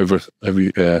growth hormone.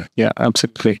 Yeah,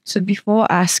 absolutely. So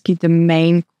before I ask you the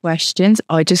main questions,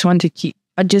 I just wanted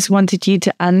you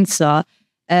to answer,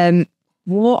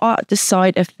 what are the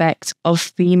side effects of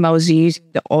females using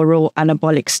the oral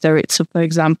anabolic steroids? So for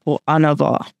example,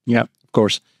 Anavar. Yeah, of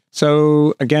course.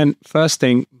 So again, first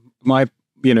thing,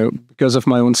 because of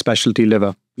my own specialty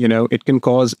liver, it can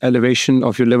cause elevation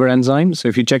of your liver enzymes. So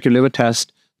if you check your liver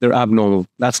test, they're abnormal.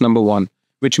 That's number one,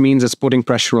 which means it's putting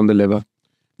pressure on the liver.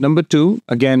 Number two,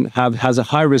 again, has a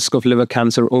high risk of liver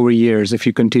cancer over years if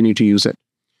you continue to use it.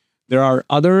 There are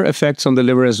other effects on the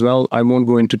liver as well. I won't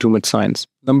go into too much science.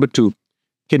 Number two,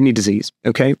 kidney disease.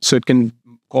 Okay, so it can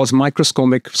cause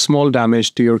microscopic small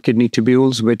damage to your kidney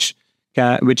tubules, which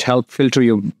help filter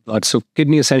your blood. So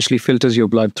kidney essentially filters your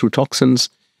blood through toxins.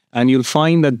 And you'll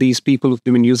find that these people who've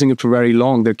been using it for very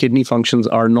long, their kidney functions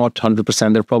are not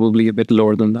 100%. They're probably a bit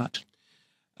lower than that.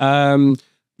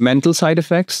 Mental side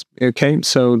effects, okay?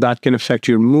 So that can affect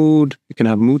your mood. You can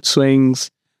have mood swings.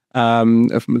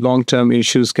 Long-term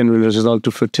issues can result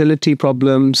to fertility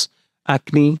problems.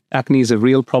 Acne is a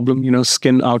real problem,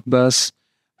 skin outbursts.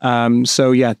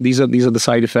 So yeah, these are the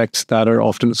side effects that are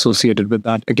often associated with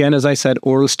that. Again, as I said,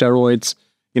 oral steroids,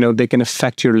 they can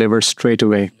affect your liver straight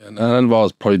away. Yeah, and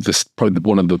Anavar is probably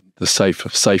one of the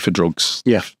safer drugs.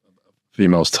 Yeah,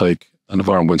 females take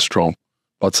Anavar and Winstrol.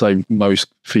 I'd say most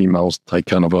females take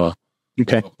Anavar.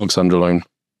 Okay, oxandrolone.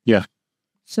 Yeah.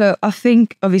 So I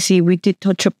think obviously we did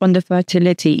touch upon the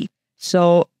fertility.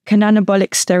 So can anabolic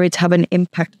steroids have an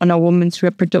impact on a woman's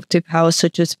reproductive health,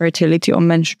 such as fertility or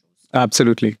menstruation?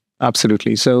 Absolutely.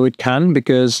 So it can,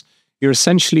 because you're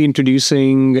essentially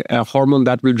introducing a hormone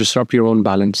that will disrupt your own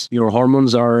balance. Your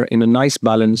hormones are in a nice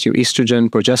balance. Your estrogen,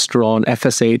 progesterone,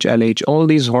 FSH, LH, all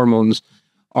these hormones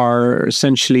are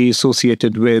essentially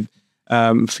associated with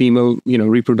female,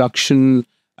 reproduction,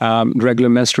 regular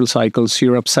menstrual cycles. So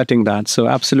you're upsetting that. So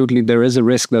absolutely, there is a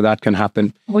risk that can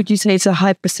happen. Would you say it's a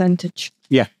high percentage?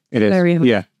 Yeah, it is. Very high.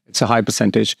 Yeah, it's a high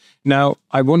percentage. Now,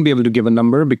 I won't be able to give a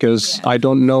number because I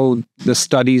don't know the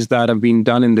studies that have been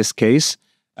done in this case.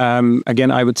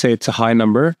 Again, I would say it's a high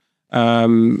number.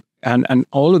 And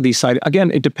all of these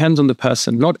again, it depends on the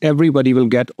person. Not everybody will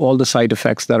get all the side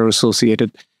effects that are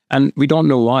associated. And we don't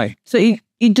know why. So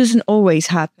it doesn't always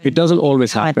happen. It doesn't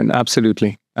always happen.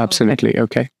 Absolutely.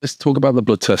 Okay. Let's talk about the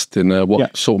blood testing.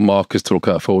 What sort of markers to look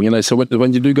out for? So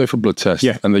when you do go for blood tests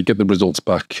and they get the results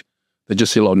back, they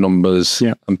just see a lot of numbers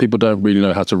and people don't really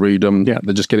know how to read them. Yeah.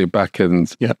 They just get it back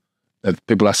and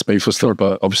people ask me for stuff,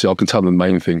 but obviously I can tell them the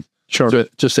main thing. Sure. So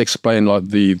just explain like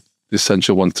the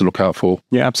essential ones to look out for.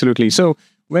 Yeah, absolutely. So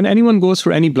when anyone goes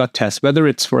for any blood test, whether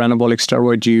it's for anabolic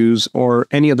steroid use or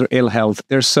any other ill health,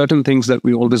 there's certain things that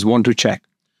we always want to check.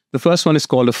 The first one is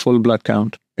called a full blood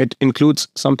count. It includes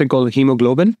something called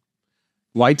hemoglobin,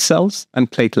 white cells, and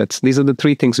platelets. These are the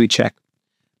three things we check.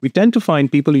 We tend to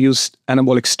find people who use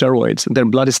anabolic steroids, their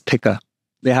blood is thicker.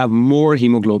 They have more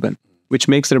hemoglobin, which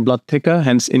makes their blood thicker,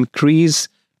 hence increase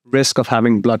risk of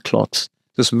having blood clots.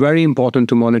 So it's very important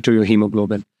to monitor your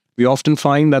hemoglobin. We often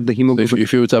find that the hemoglobin... So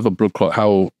if you were to have a blood clot,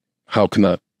 how can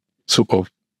that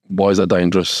why is that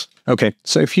dangerous? Okay,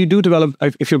 so if you do develop,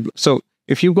 if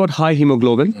you've got high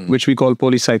hemoglobin, which we call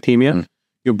polycythemia,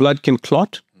 your blood can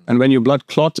clot. And when your blood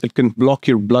clots, it can block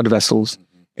your blood vessels.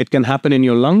 It can happen in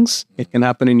your lungs. It can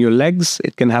happen in your legs.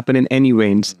 It can happen in any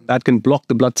veins. That can block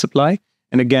the blood supply.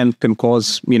 And again, can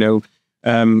cause, a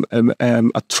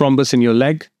thrombus in your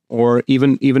leg, or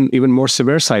even more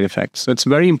severe side effects. So it's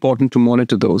very important to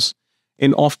monitor those.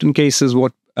 In often cases,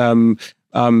 what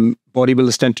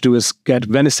bodybuilders tend to do is get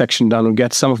venesection done or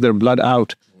get some of their blood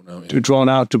out, drawn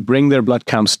out to bring their blood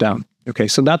counts down. Okay,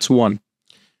 so that's one.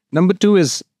 Number two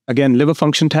is, again, liver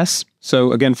function tests.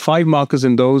 So again, 5 markers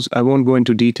in those. I won't go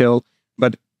into detail,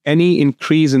 but any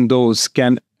increase in those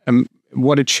can,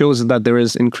 what it shows is that there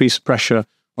is increased pressure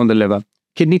on the liver.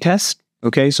 Kidney test.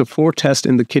 Okay, so 4 tests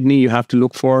in the kidney you have to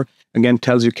look for. Again,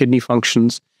 tells you kidney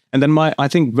functions. And then I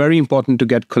think very important to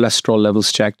get cholesterol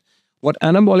levels checked. What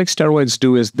anabolic steroids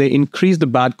do is they increase the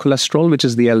bad cholesterol, which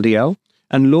is the LDL,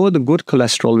 and lower the good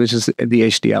cholesterol, which is the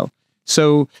HDL.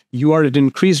 So you are at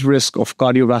increased risk of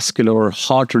cardiovascular or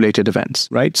heart-related events,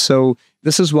 right? So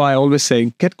this is why I always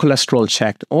say, get cholesterol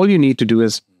checked. All you need to do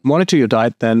is monitor your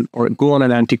diet then, or go on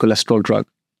an anti-cholesterol drug.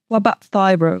 What about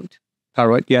thyroid?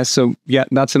 Thyroid, yes. So yeah,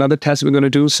 that's another test we're going to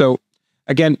do. So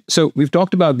again, so we've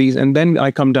talked about these, and then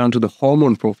I come down to the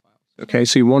hormone profile. Okay,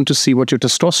 so you want to see what your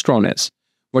testosterone is,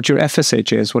 what your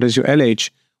FSH is, what is your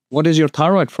LH, what is your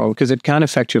thyroid from, because it can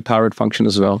affect your thyroid function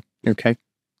as well. Okay.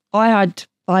 I had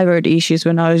thyroid issues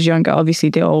when I was younger. Obviously,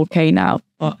 they're okay now.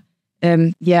 But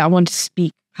I want to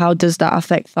speak. How does that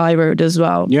affect thyroid as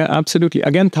well? Yeah, absolutely.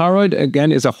 Again, thyroid,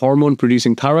 is a hormone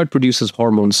producing. Thyroid produces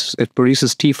hormones. It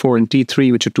produces T4 and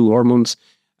T3, which are two hormones.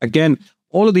 Again,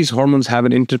 all of these hormones have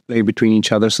an interplay between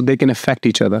each other, so they can affect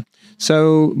each other.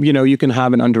 So, you can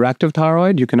have an underactive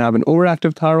thyroid, you can have an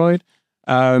overactive thyroid.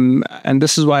 And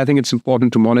this is why I think it's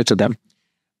important to monitor them.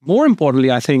 More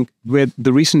importantly, I think with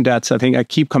the recent deaths, I think I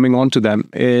keep coming on to them,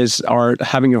 are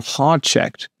having your heart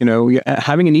checked,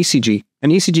 having an ECG. An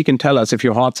ECG can tell us if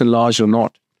your heart's enlarged or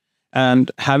not.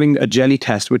 And having a jelly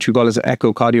test, which we call as an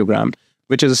echocardiogram,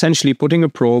 which is essentially putting a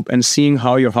probe and seeing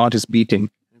how your heart is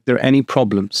beating, if there are any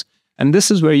problems. And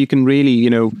this is where you can really,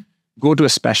 go to a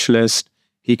specialist.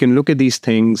 He can look at these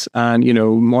things and,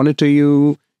 monitor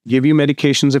you, give you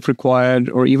medications if required,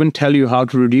 or even tell you how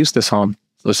to reduce this harm.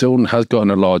 So if someone has gotten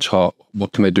a large heart,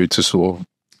 what can they do to sort of...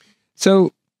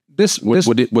 So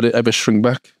would it ever shrink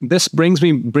back? This brings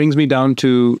me down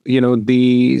to,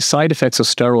 the side effects of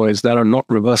steroids that are not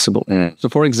reversible. So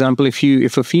for example,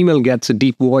 if a female gets a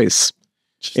deep voice,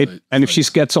 if she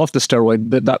gets off the steroid,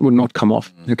 that would not come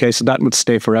off. Okay, so that would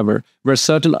stay forever. Whereas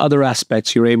certain other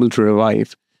aspects you're able to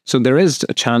revive. So there is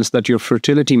a chance that your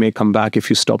fertility may come back if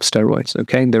you stop steroids.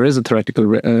 Okay, there is a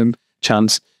theoretical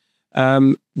chance.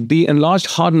 The enlarged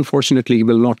heart, unfortunately,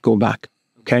 will not go back.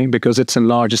 Okay, because it's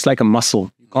enlarged. It's like a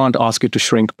muscle. You can't ask it to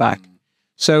shrink back.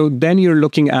 So then you're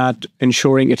looking at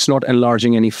ensuring it's not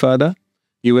enlarging any further.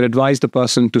 You would advise the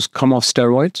person to come off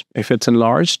steroids if it's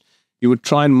enlarged. You would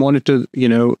try and monitor,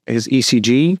 his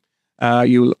ECG.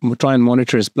 You would try and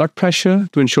monitor his blood pressure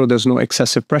to ensure there's no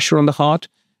excessive pressure on the heart.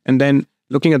 And then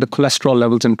looking at the cholesterol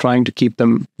levels and trying to keep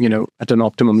them, at an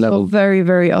optimum level. So very,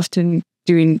 very often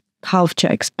doing health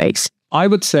checks based. I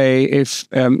would say if,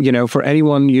 for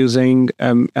anyone using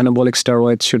anabolic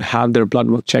steroids should have their blood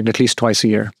work checked at least twice a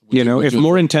year. If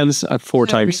more intense, at 4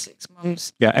 times. Every 6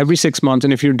 months. Yeah, every 6 months.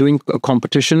 And if you're doing a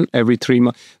competition, every 3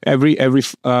 months, every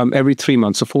 3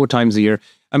 months, so 4 times a year.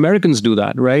 Americans do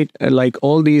that, right? Like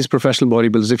all these professional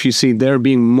bodybuilders, if you see, they're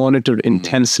being monitored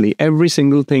intensely. Every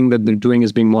single thing that they're doing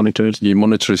is being monitored. You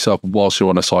monitor yourself whilst you're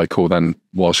on a cycle, then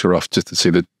whilst you're off, just to see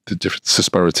the different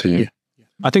disparity. Yeah.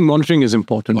 I think monitoring is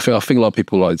important. I think a lot of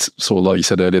people, like you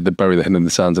said earlier, they bury their head in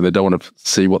the sands and they don't want to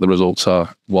see what the results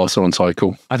are whilst they're on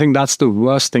cycle. I think that's the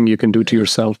worst thing you can do to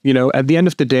yourself. At the end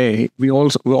of the day, we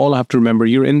all have to remember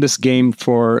you're in this game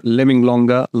for living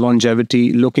longer,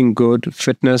 longevity, looking good,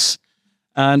 fitness.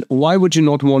 And why would you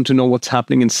not want to know what's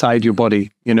happening inside your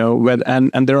body?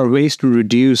 And there are ways to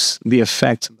reduce the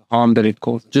effects and the harm that it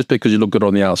causes. Just because you look good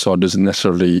on the outside doesn't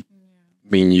necessarily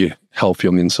mean you're healthy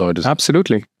on the inside.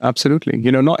 Absolutely.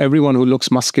 Not everyone who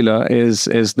looks muscular is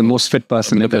the most fit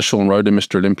person. Look at Sean Roden,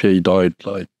 Mr. Olympia, he died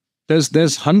like...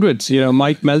 There's hundreds,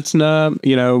 Mike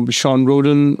Meltzner, Sean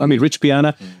Roden, Rich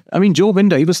Piana. Joe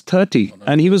Winder, he was 30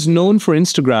 and he was known for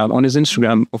Instagram, on his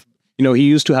Instagram of, he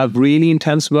used to have really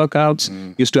intense workouts.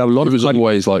 He used to have a lot of... He was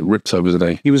always like ripped over the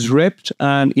day. He was ripped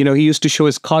and, he used to show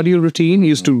his cardio routine. He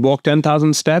used to walk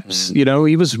 10,000 steps. He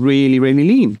was really, really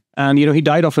lean. And, he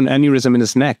died of an aneurysm in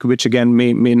his neck, which again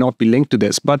may not be linked to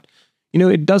this. But,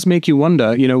 it does make you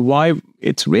wonder, why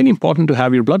it's really important to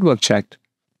have your blood work checked.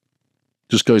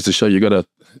 Just goes to show you got to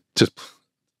just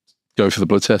go for the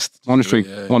blood test.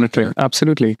 Monitoring,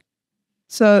 absolutely.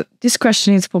 So this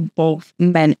question is for both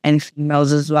men and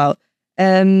females as well.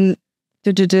 Are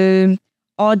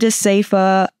there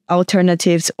safer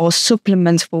alternatives or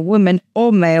supplements for women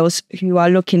or males who are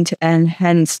looking to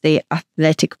enhance their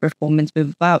athletic performance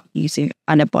without using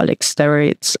anabolic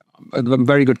steroids? A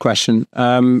very good question.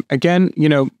 Again,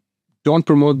 don't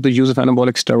promote the use of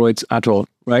anabolic steroids at all,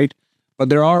 right? But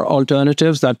there are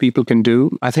alternatives that people can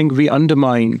do. I think we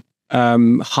undermine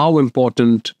how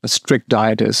important a strict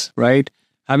diet is, right?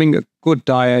 Having a good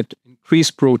diet,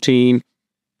 increased protein,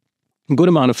 good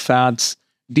amount of fats,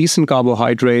 decent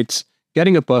carbohydrates,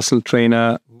 getting a personal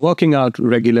trainer, working out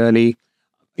regularly.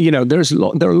 There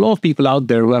are a lot of people out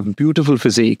there who have beautiful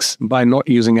physiques by not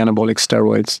using anabolic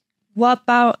steroids. What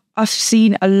about, I've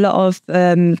seen a lot of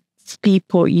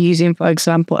people using, for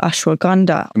example,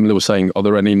 ashwagandha. They were saying, are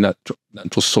there any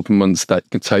natural supplements that you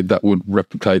can take that would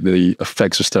replicate the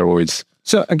effects of steroids?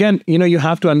 So again, you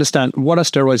have to understand, what are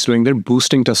steroids doing? They're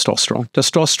boosting testosterone.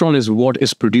 Testosterone is what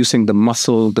is producing the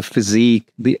muscle, the physique,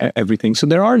 the everything. So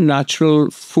there are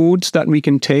natural foods that we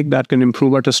can take that can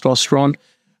improve our testosterone.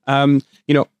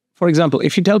 For example,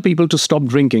 if you tell people to stop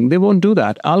drinking, they won't do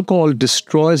that. Alcohol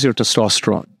destroys your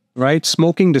testosterone, right?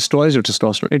 Smoking destroys your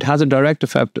testosterone. It has a direct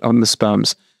effect on the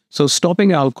sperms. So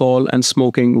stopping alcohol and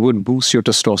smoking would boost your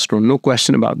testosterone, no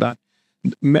question about that.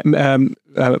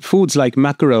 Foods like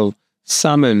mackerel,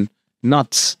 salmon,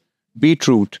 nuts,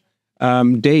 beetroot,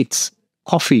 dates,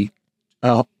 coffee,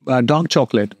 dark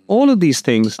chocolate, all of these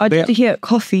things. I did hear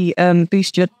coffee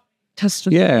boost your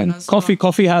testosterone. Yeah,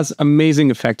 coffee has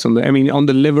amazing effects on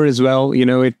the liver as well.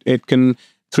 It can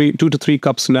 2 to 3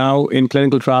 cups now in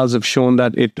clinical trials have shown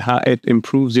that it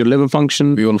improves your liver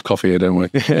function. We all have coffee here, don't we?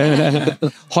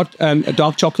 Hot and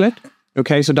dark chocolate.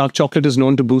 Okay, so dark chocolate is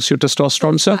known to boost your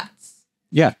testosterone. So,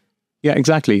 yeah,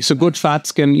 exactly. So good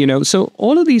fats can, so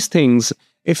all of these things,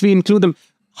 if we include them,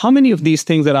 how many of these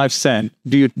things that I've said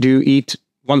do you eat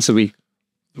once a week?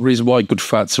 The reason why good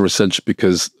fats are essential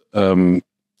because the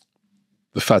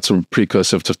fats are a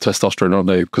precursor to testosterone, aren't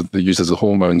they? Because they're used as the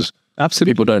hormones.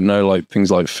 Absolutely. People don't know, like things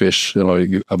like fish, like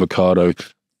avocado.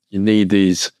 You need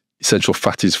these essential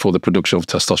fatties for the production of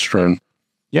testosterone.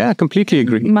 Yeah, I completely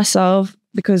agree. Myself,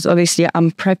 because obviously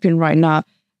I'm prepping right now,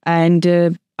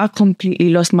 and I completely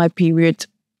lost my period.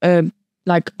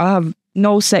 Like I have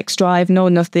no sex drive, no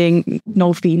nothing,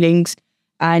 no feelings,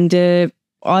 and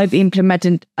I've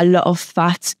implemented a lot of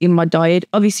fats in my diet.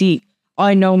 Obviously,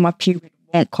 I know my period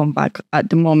won't come back at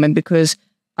the moment because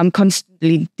I'm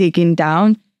constantly digging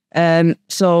down.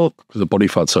 So because the body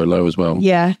fat's so low as well.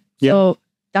 Yeah. So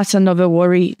that's another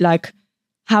worry. Like,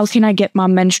 how can I get my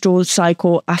menstrual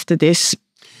cycle after this?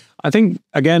 I think,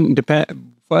 again,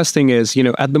 first thing is,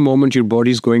 at the moment, your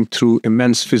body's going through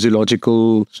immense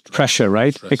physiological pressure,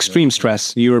 right? Extreme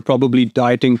stress. You're probably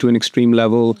dieting to an extreme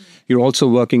level. You're also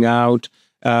working out.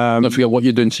 Don't forget what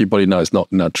you're doing to your body now is not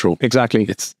natural. Exactly.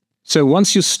 So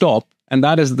once you stop, and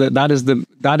that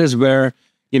is where,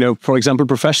 for example,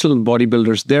 professional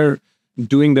bodybuilders, they're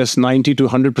doing this 90 to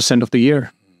 100% of the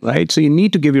year, right? So you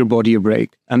need to give your body a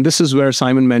break. And this is where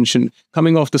Simon mentioned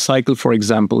coming off the cycle, for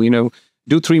example,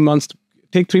 do 3 months,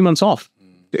 take 3 months off,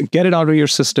 get it out of your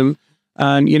system.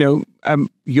 And, you're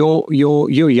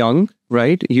young,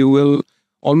 right? You will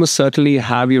almost certainly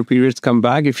have your periods come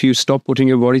back if you stop putting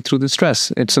your body through the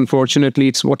stress. Unfortunately,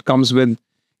 it's what comes with,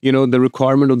 the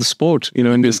requirement of the sport,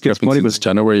 in this case, bodybuilding. Since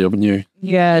January, haven't you?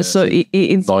 Yeah, so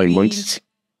it's 9 months.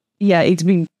 Yeah, it's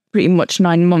been pretty much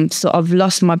 9 months. So I've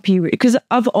lost my period because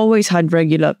I've always had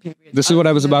regular periods. This is what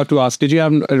I was about to ask. Did you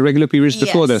have regular periods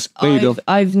before this? There you go.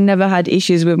 I've never had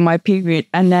issues with my period.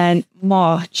 And then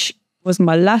March was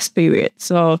my last period.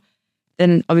 So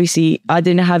then obviously I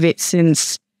didn't have it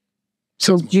since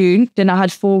till June. Then I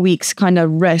had 4 weeks kind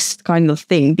of rest kind of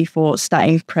thing before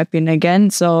starting prepping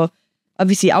again. So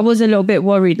obviously I was a little bit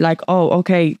worried, like, oh,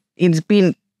 okay, it's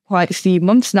been quite a few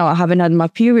months now. I haven't had my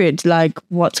period. Like,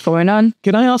 what's going on?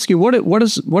 Can I ask you, what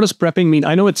does prepping mean?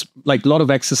 I know it's like a lot of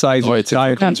exercise,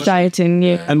 dieting,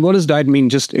 yeah. And what does diet mean?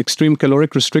 Just extreme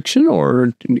caloric restriction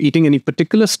or eating any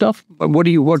particular stuff?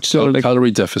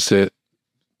 Calorie deficit,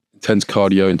 intense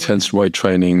cardio, intense weight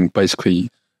training. Basically,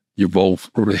 your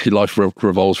life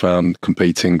revolves around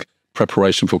competing,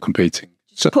 preparation for competing.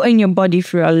 So putting your body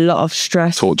through a lot of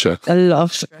stress. Torture. A lot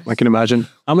of stress. I can imagine.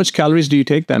 How much calories do you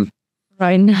take then?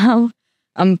 Right now,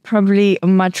 I'm probably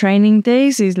on my training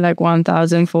days is like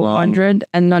 1,400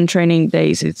 and non-training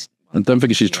days it's... And don't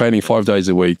forget she's training 5 days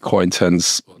a week, quite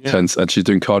intense, and she's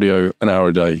doing cardio an hour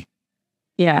a day.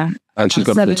 Yeah. And she's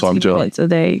got a full-time job. A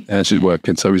day. And she's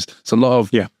working. So it's a lot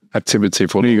of activity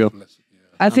for there you go.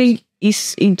 I think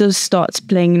it does start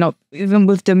playing up, even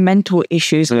with the mental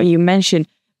issues that you mentioned.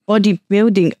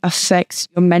 Bodybuilding affects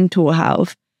your mental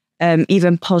health,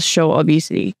 even post-show,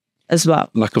 obviously, as well.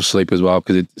 Lack of sleep as well,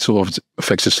 because it sort of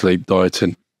affects your sleep,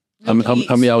 dieting. How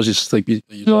many hours you sleep?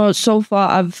 So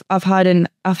far, I've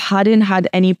hadn't had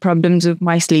any problems with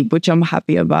my sleep, which I'm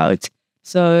happy about.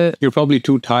 So you're probably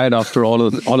too tired after all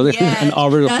of this an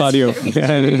hour of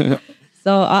cardio.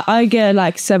 So I get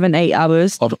like 7-8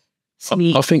 hours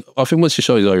sleep. I think once your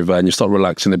show is over and you start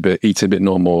relaxing a bit, eating a bit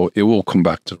normal, it will come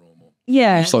back to normal.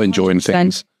 Yeah, start enjoying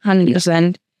things.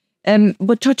 100%.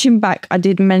 But touching back, I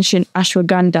did mention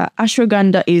ashwagandha.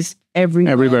 Ashwagandha is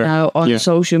everywhere now on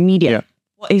social media. Yeah.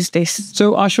 What is this?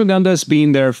 So ashwagandha has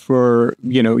been there for,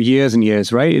 years and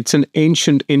years, right? It's an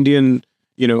ancient Indian,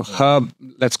 herb,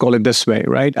 let's call it this way,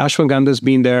 right? Ashwagandha has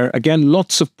been there. Again,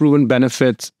 lots of proven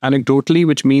benefits anecdotally,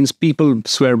 which means people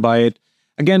swear by it.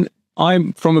 Again,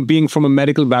 I'm being from a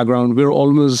medical background, we're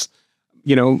almost,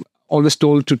 always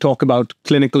told to talk about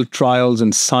clinical trials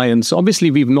and science. Obviously,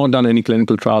 we've not done any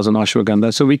clinical trials on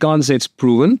ashwagandha, so we can't say it's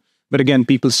proven. But again,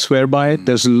 people swear by it.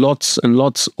 There's lots and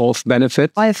lots of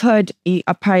benefits. I've heard it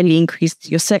apparently increases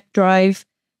your sex drive.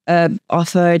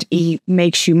 I've heard it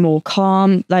makes you more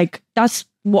calm. Like, that's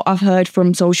what I've heard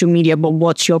from social media. But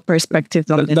what's your perspective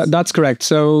on this? That's correct.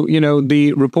 So,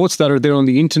 the reports that are there on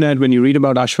the internet, when you read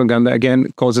about ashwagandha,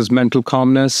 again, causes mental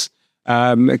calmness,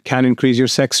 can increase your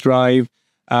sex drive,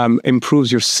 improves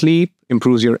your sleep,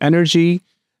 improves your energy.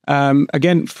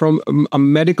 Again, from a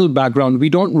medical background, we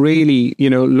don't really,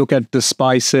 look at the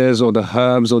spices or the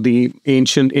herbs or the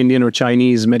ancient Indian or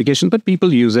Chinese medication, but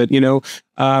people use it.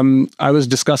 I was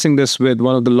discussing this with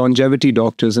one of the longevity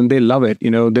doctors, and they love it.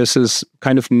 This is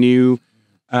kind of new.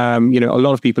 A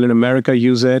lot of people in America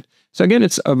use it. So again,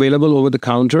 it's available over the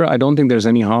counter. I don't think there's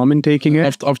any harm in taking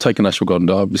it. I've taken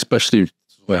ashwagandha, especially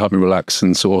to help me relax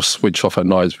and sort of switch off at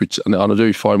night. And I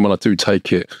do find when I do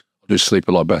take it, I do sleep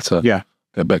a lot better. Yeah.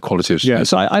 A better quality of sleep. Yeah,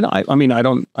 so I mean, I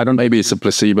don't. Maybe it's a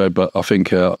placebo, but I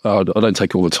think I don't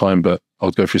take it all the time. But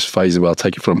I'll go through this phase where I'll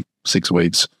take it from 6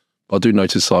 weeks. I do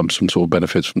notice some sort of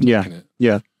benefits from taking it.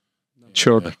 Yeah,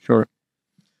 sure.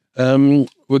 We're going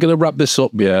to wrap this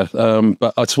up, but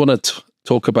I just want to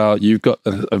talk about, you've got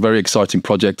a very exciting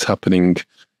project happening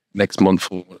next month.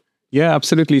 Yeah,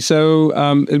 absolutely. So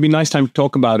it'll be a nice time to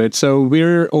talk about it. So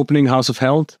we're opening House of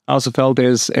Health. House of Health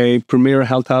is a premier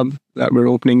health hub that we're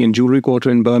opening in Jewelry Quarter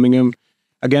in Birmingham.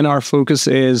 Again, our focus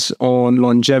is on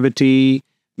longevity,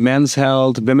 men's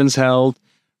health, women's health,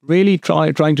 really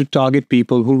trying to target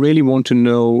people who really want to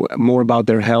know more about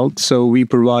their health. So we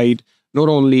provide not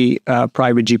only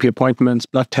private GP appointments,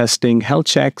 blood testing, health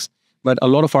checks, but a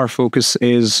lot of our focus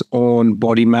is on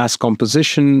body mass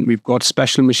composition. We've got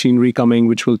special machinery coming,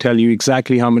 which will tell you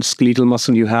exactly how much skeletal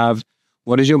muscle you have,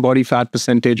 what is your body fat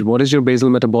percentage, what is your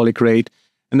basal metabolic rate.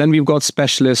 And then we've got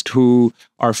specialists who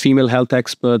are female health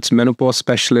experts, menopause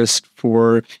specialists,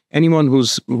 for anyone who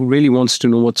really wants to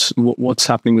know what's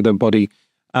happening with their body.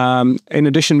 In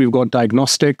addition, we've got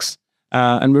diagnostics,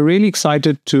 and we're really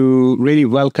excited to really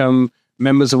welcome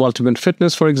members of Ultimate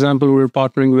Fitness, for example, who we're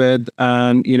partnering with,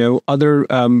 and other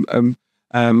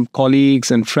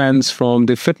colleagues and friends from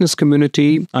the fitness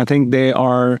community. I think they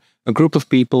are a group of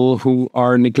people who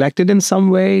are neglected in some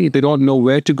way. They don't know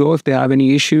where to go if they have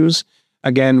any issues.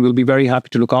 Again, we'll be very happy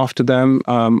to look after them.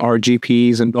 Our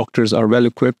GPs and doctors are well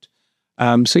equipped.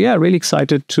 So yeah, really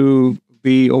excited to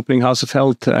be opening House of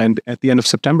Health and at the end of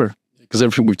September. Because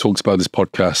everything we've talked about in this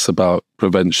podcast about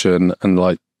prevention and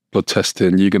like blood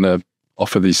testing, you're going to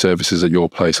offer these services at your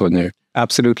place, aren't you?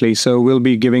 Absolutely. So we'll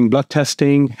be giving blood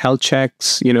testing, health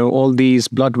checks, all these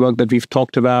blood work that we've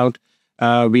talked about.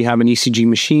 We have an ECG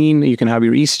machine. You can have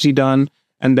your ECG done,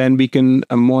 and then we can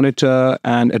monitor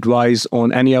and advise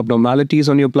on any abnormalities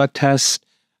on your blood test.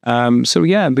 So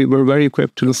yeah, we're very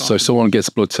equipped to look So if someone gets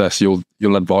a blood test,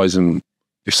 you'll advise them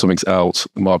if something's out,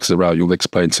 marks are out, you'll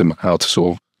explain to them how to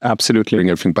sort of bring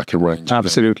everything back in range.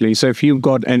 Absolutely. So if you've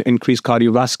got an increased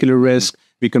cardiovascular risk,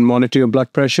 we can monitor your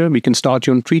blood pressure. We can start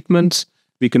you on treatments.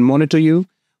 We can monitor you.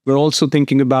 We're also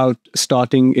thinking about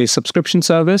starting a subscription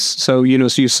service. So,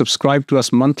 so you subscribe to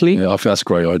us monthly. Yeah, I think that's a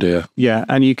great idea. Yeah.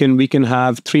 And we can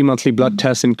have 3 monthly blood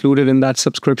tests included in that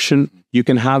subscription. You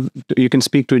can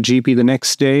speak to a GP the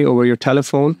next day over your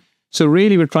telephone. So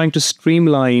really, we're trying to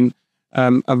streamline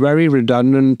a very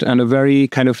redundant and a very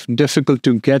kind of difficult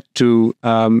to get to,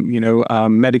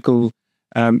 medical,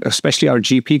 especially our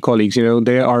GP colleagues,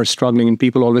 they are struggling, and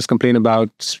people always complain about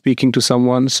speaking to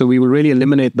someone. So we will really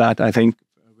eliminate that, I think,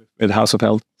 with House of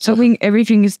Health. So I think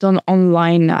everything is done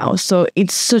online now. So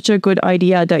it's such a good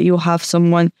idea that you have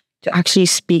someone to actually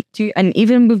speak to. And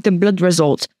even with the blood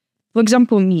results, for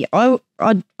example, me, I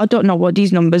don't know what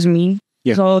these numbers mean.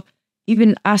 Yeah. So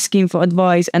even asking for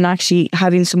advice and actually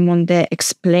having someone there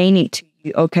explain it to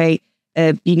you, okay,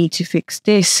 you need to fix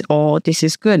this, or this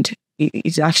is good.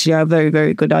 It's actually a very,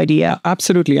 very good idea.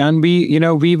 Absolutely. And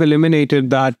we've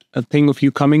eliminated that thing of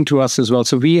you coming to us as well.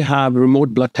 So we have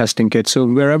remote blood testing kits. So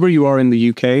wherever you are in the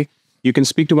UK, you can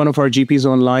speak to one of our GPs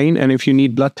online. And if you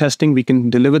need blood testing, we can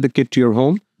deliver the kit to your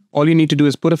home. All you need to do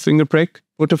is put a finger prick,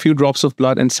 put a few drops of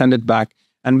blood, and send it back.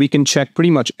 And we can check pretty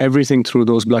much everything through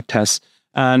those blood tests.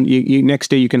 And next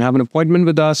day, you can have an appointment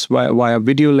with us via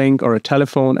video link or a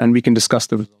telephone, and we can discuss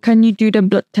the results. Can you do the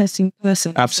blood testing in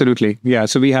person? Absolutely. Yeah.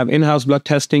 So we have in-house blood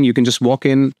testing. You can just walk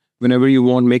in whenever you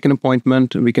want, make an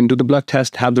appointment. We can do the blood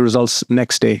test, have the results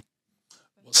next day.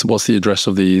 So what's the address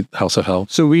of the House of Health?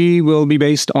 So we will be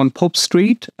based on Pope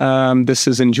Street. This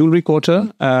is in Jewelry Quarter.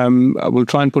 We'll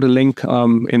try and put a link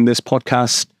in this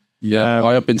podcast. Yeah,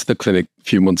 I have been to the clinic a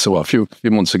few months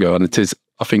ago, and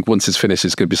I think once it's finished,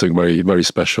 it's going to be something very, very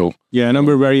special. Yeah, and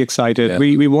we're very excited. Yeah.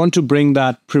 We want to bring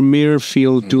that premier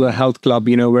feel to a health club,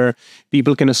 where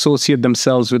people can associate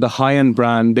themselves with a high-end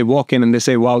brand. They walk in and they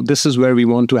say, wow, this is where we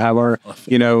want to have our,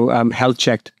 health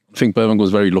checked. I think Birmingham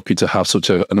was very lucky to have such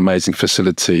an amazing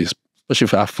facility, especially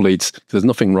for athletes. There's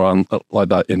nothing wrong like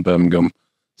that in Birmingham.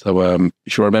 So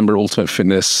if you remember Ultimate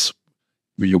Fitness,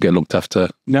 you'll get looked after.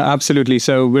 No, absolutely.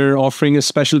 So we're offering a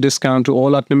special discount to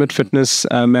all Ultimate Fitness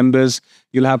members.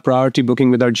 You'll have priority booking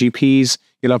with our GPs.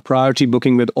 You'll have priority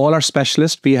booking with all our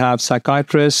specialists. We have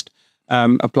psychiatrist,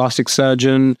 a plastic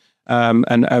surgeon,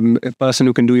 and a person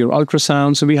who can do your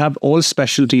ultrasound. So we have all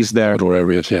specialties there. Outdoor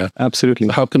areas, yeah. Absolutely.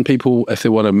 So how can people, if they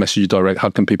want to message you direct, how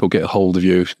can people get a hold of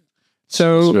you?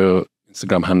 So your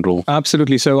Instagram handle.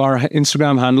 Absolutely. So our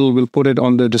Instagram handle, we'll put it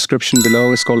on the description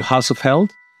below. It's called House of Health.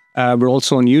 We're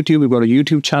also on YouTube. We've got a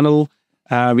YouTube channel.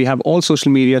 We have all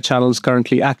social media channels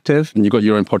currently active. And you've got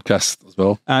your own podcast as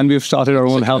well. And we've started our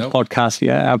own health podcast.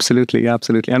 Yeah, absolutely.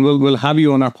 Absolutely. And we'll have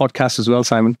you on our podcast as well,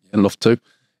 Simon. I'd love to.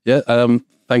 Yeah.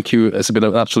 Thank you. It's been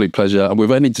an absolute pleasure. And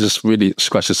we've only just really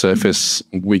scratched the surface.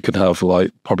 We could have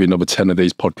probably another 10 of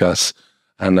these podcasts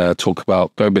and go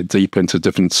a bit deeper into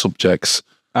different subjects.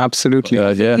 Absolutely.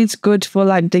 Yeah. It's good for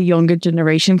the younger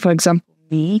generation, for example,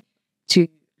 me, to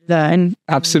learn.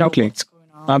 Absolutely. What's going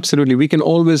on. Absolutely. We can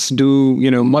always do,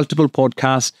 multiple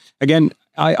podcasts. Again,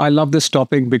 I love this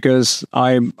topic because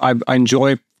I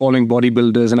enjoy following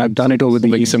bodybuilders, and I've done it over the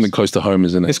years. Something close to home,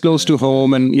 isn't it? It's close to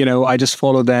home, and I just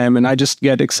follow them, and I just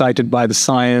get excited by the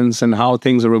science and how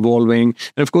things are evolving.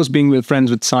 And of course, being with friends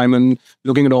with Simon,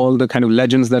 looking at all the kind of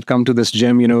legends that come to this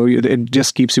gym, it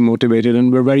just keeps you motivated,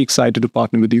 and we're very excited to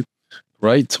partner with you.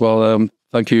 Great. Well,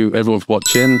 thank you everyone for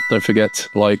watching. Don't forget,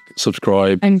 like,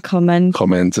 subscribe, and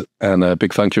comment. And a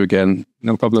big thank you again.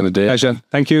 No problem. Nadir. Pleasure.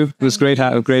 Thank you. It was great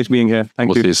being here. Thank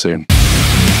you. We'll see you soon.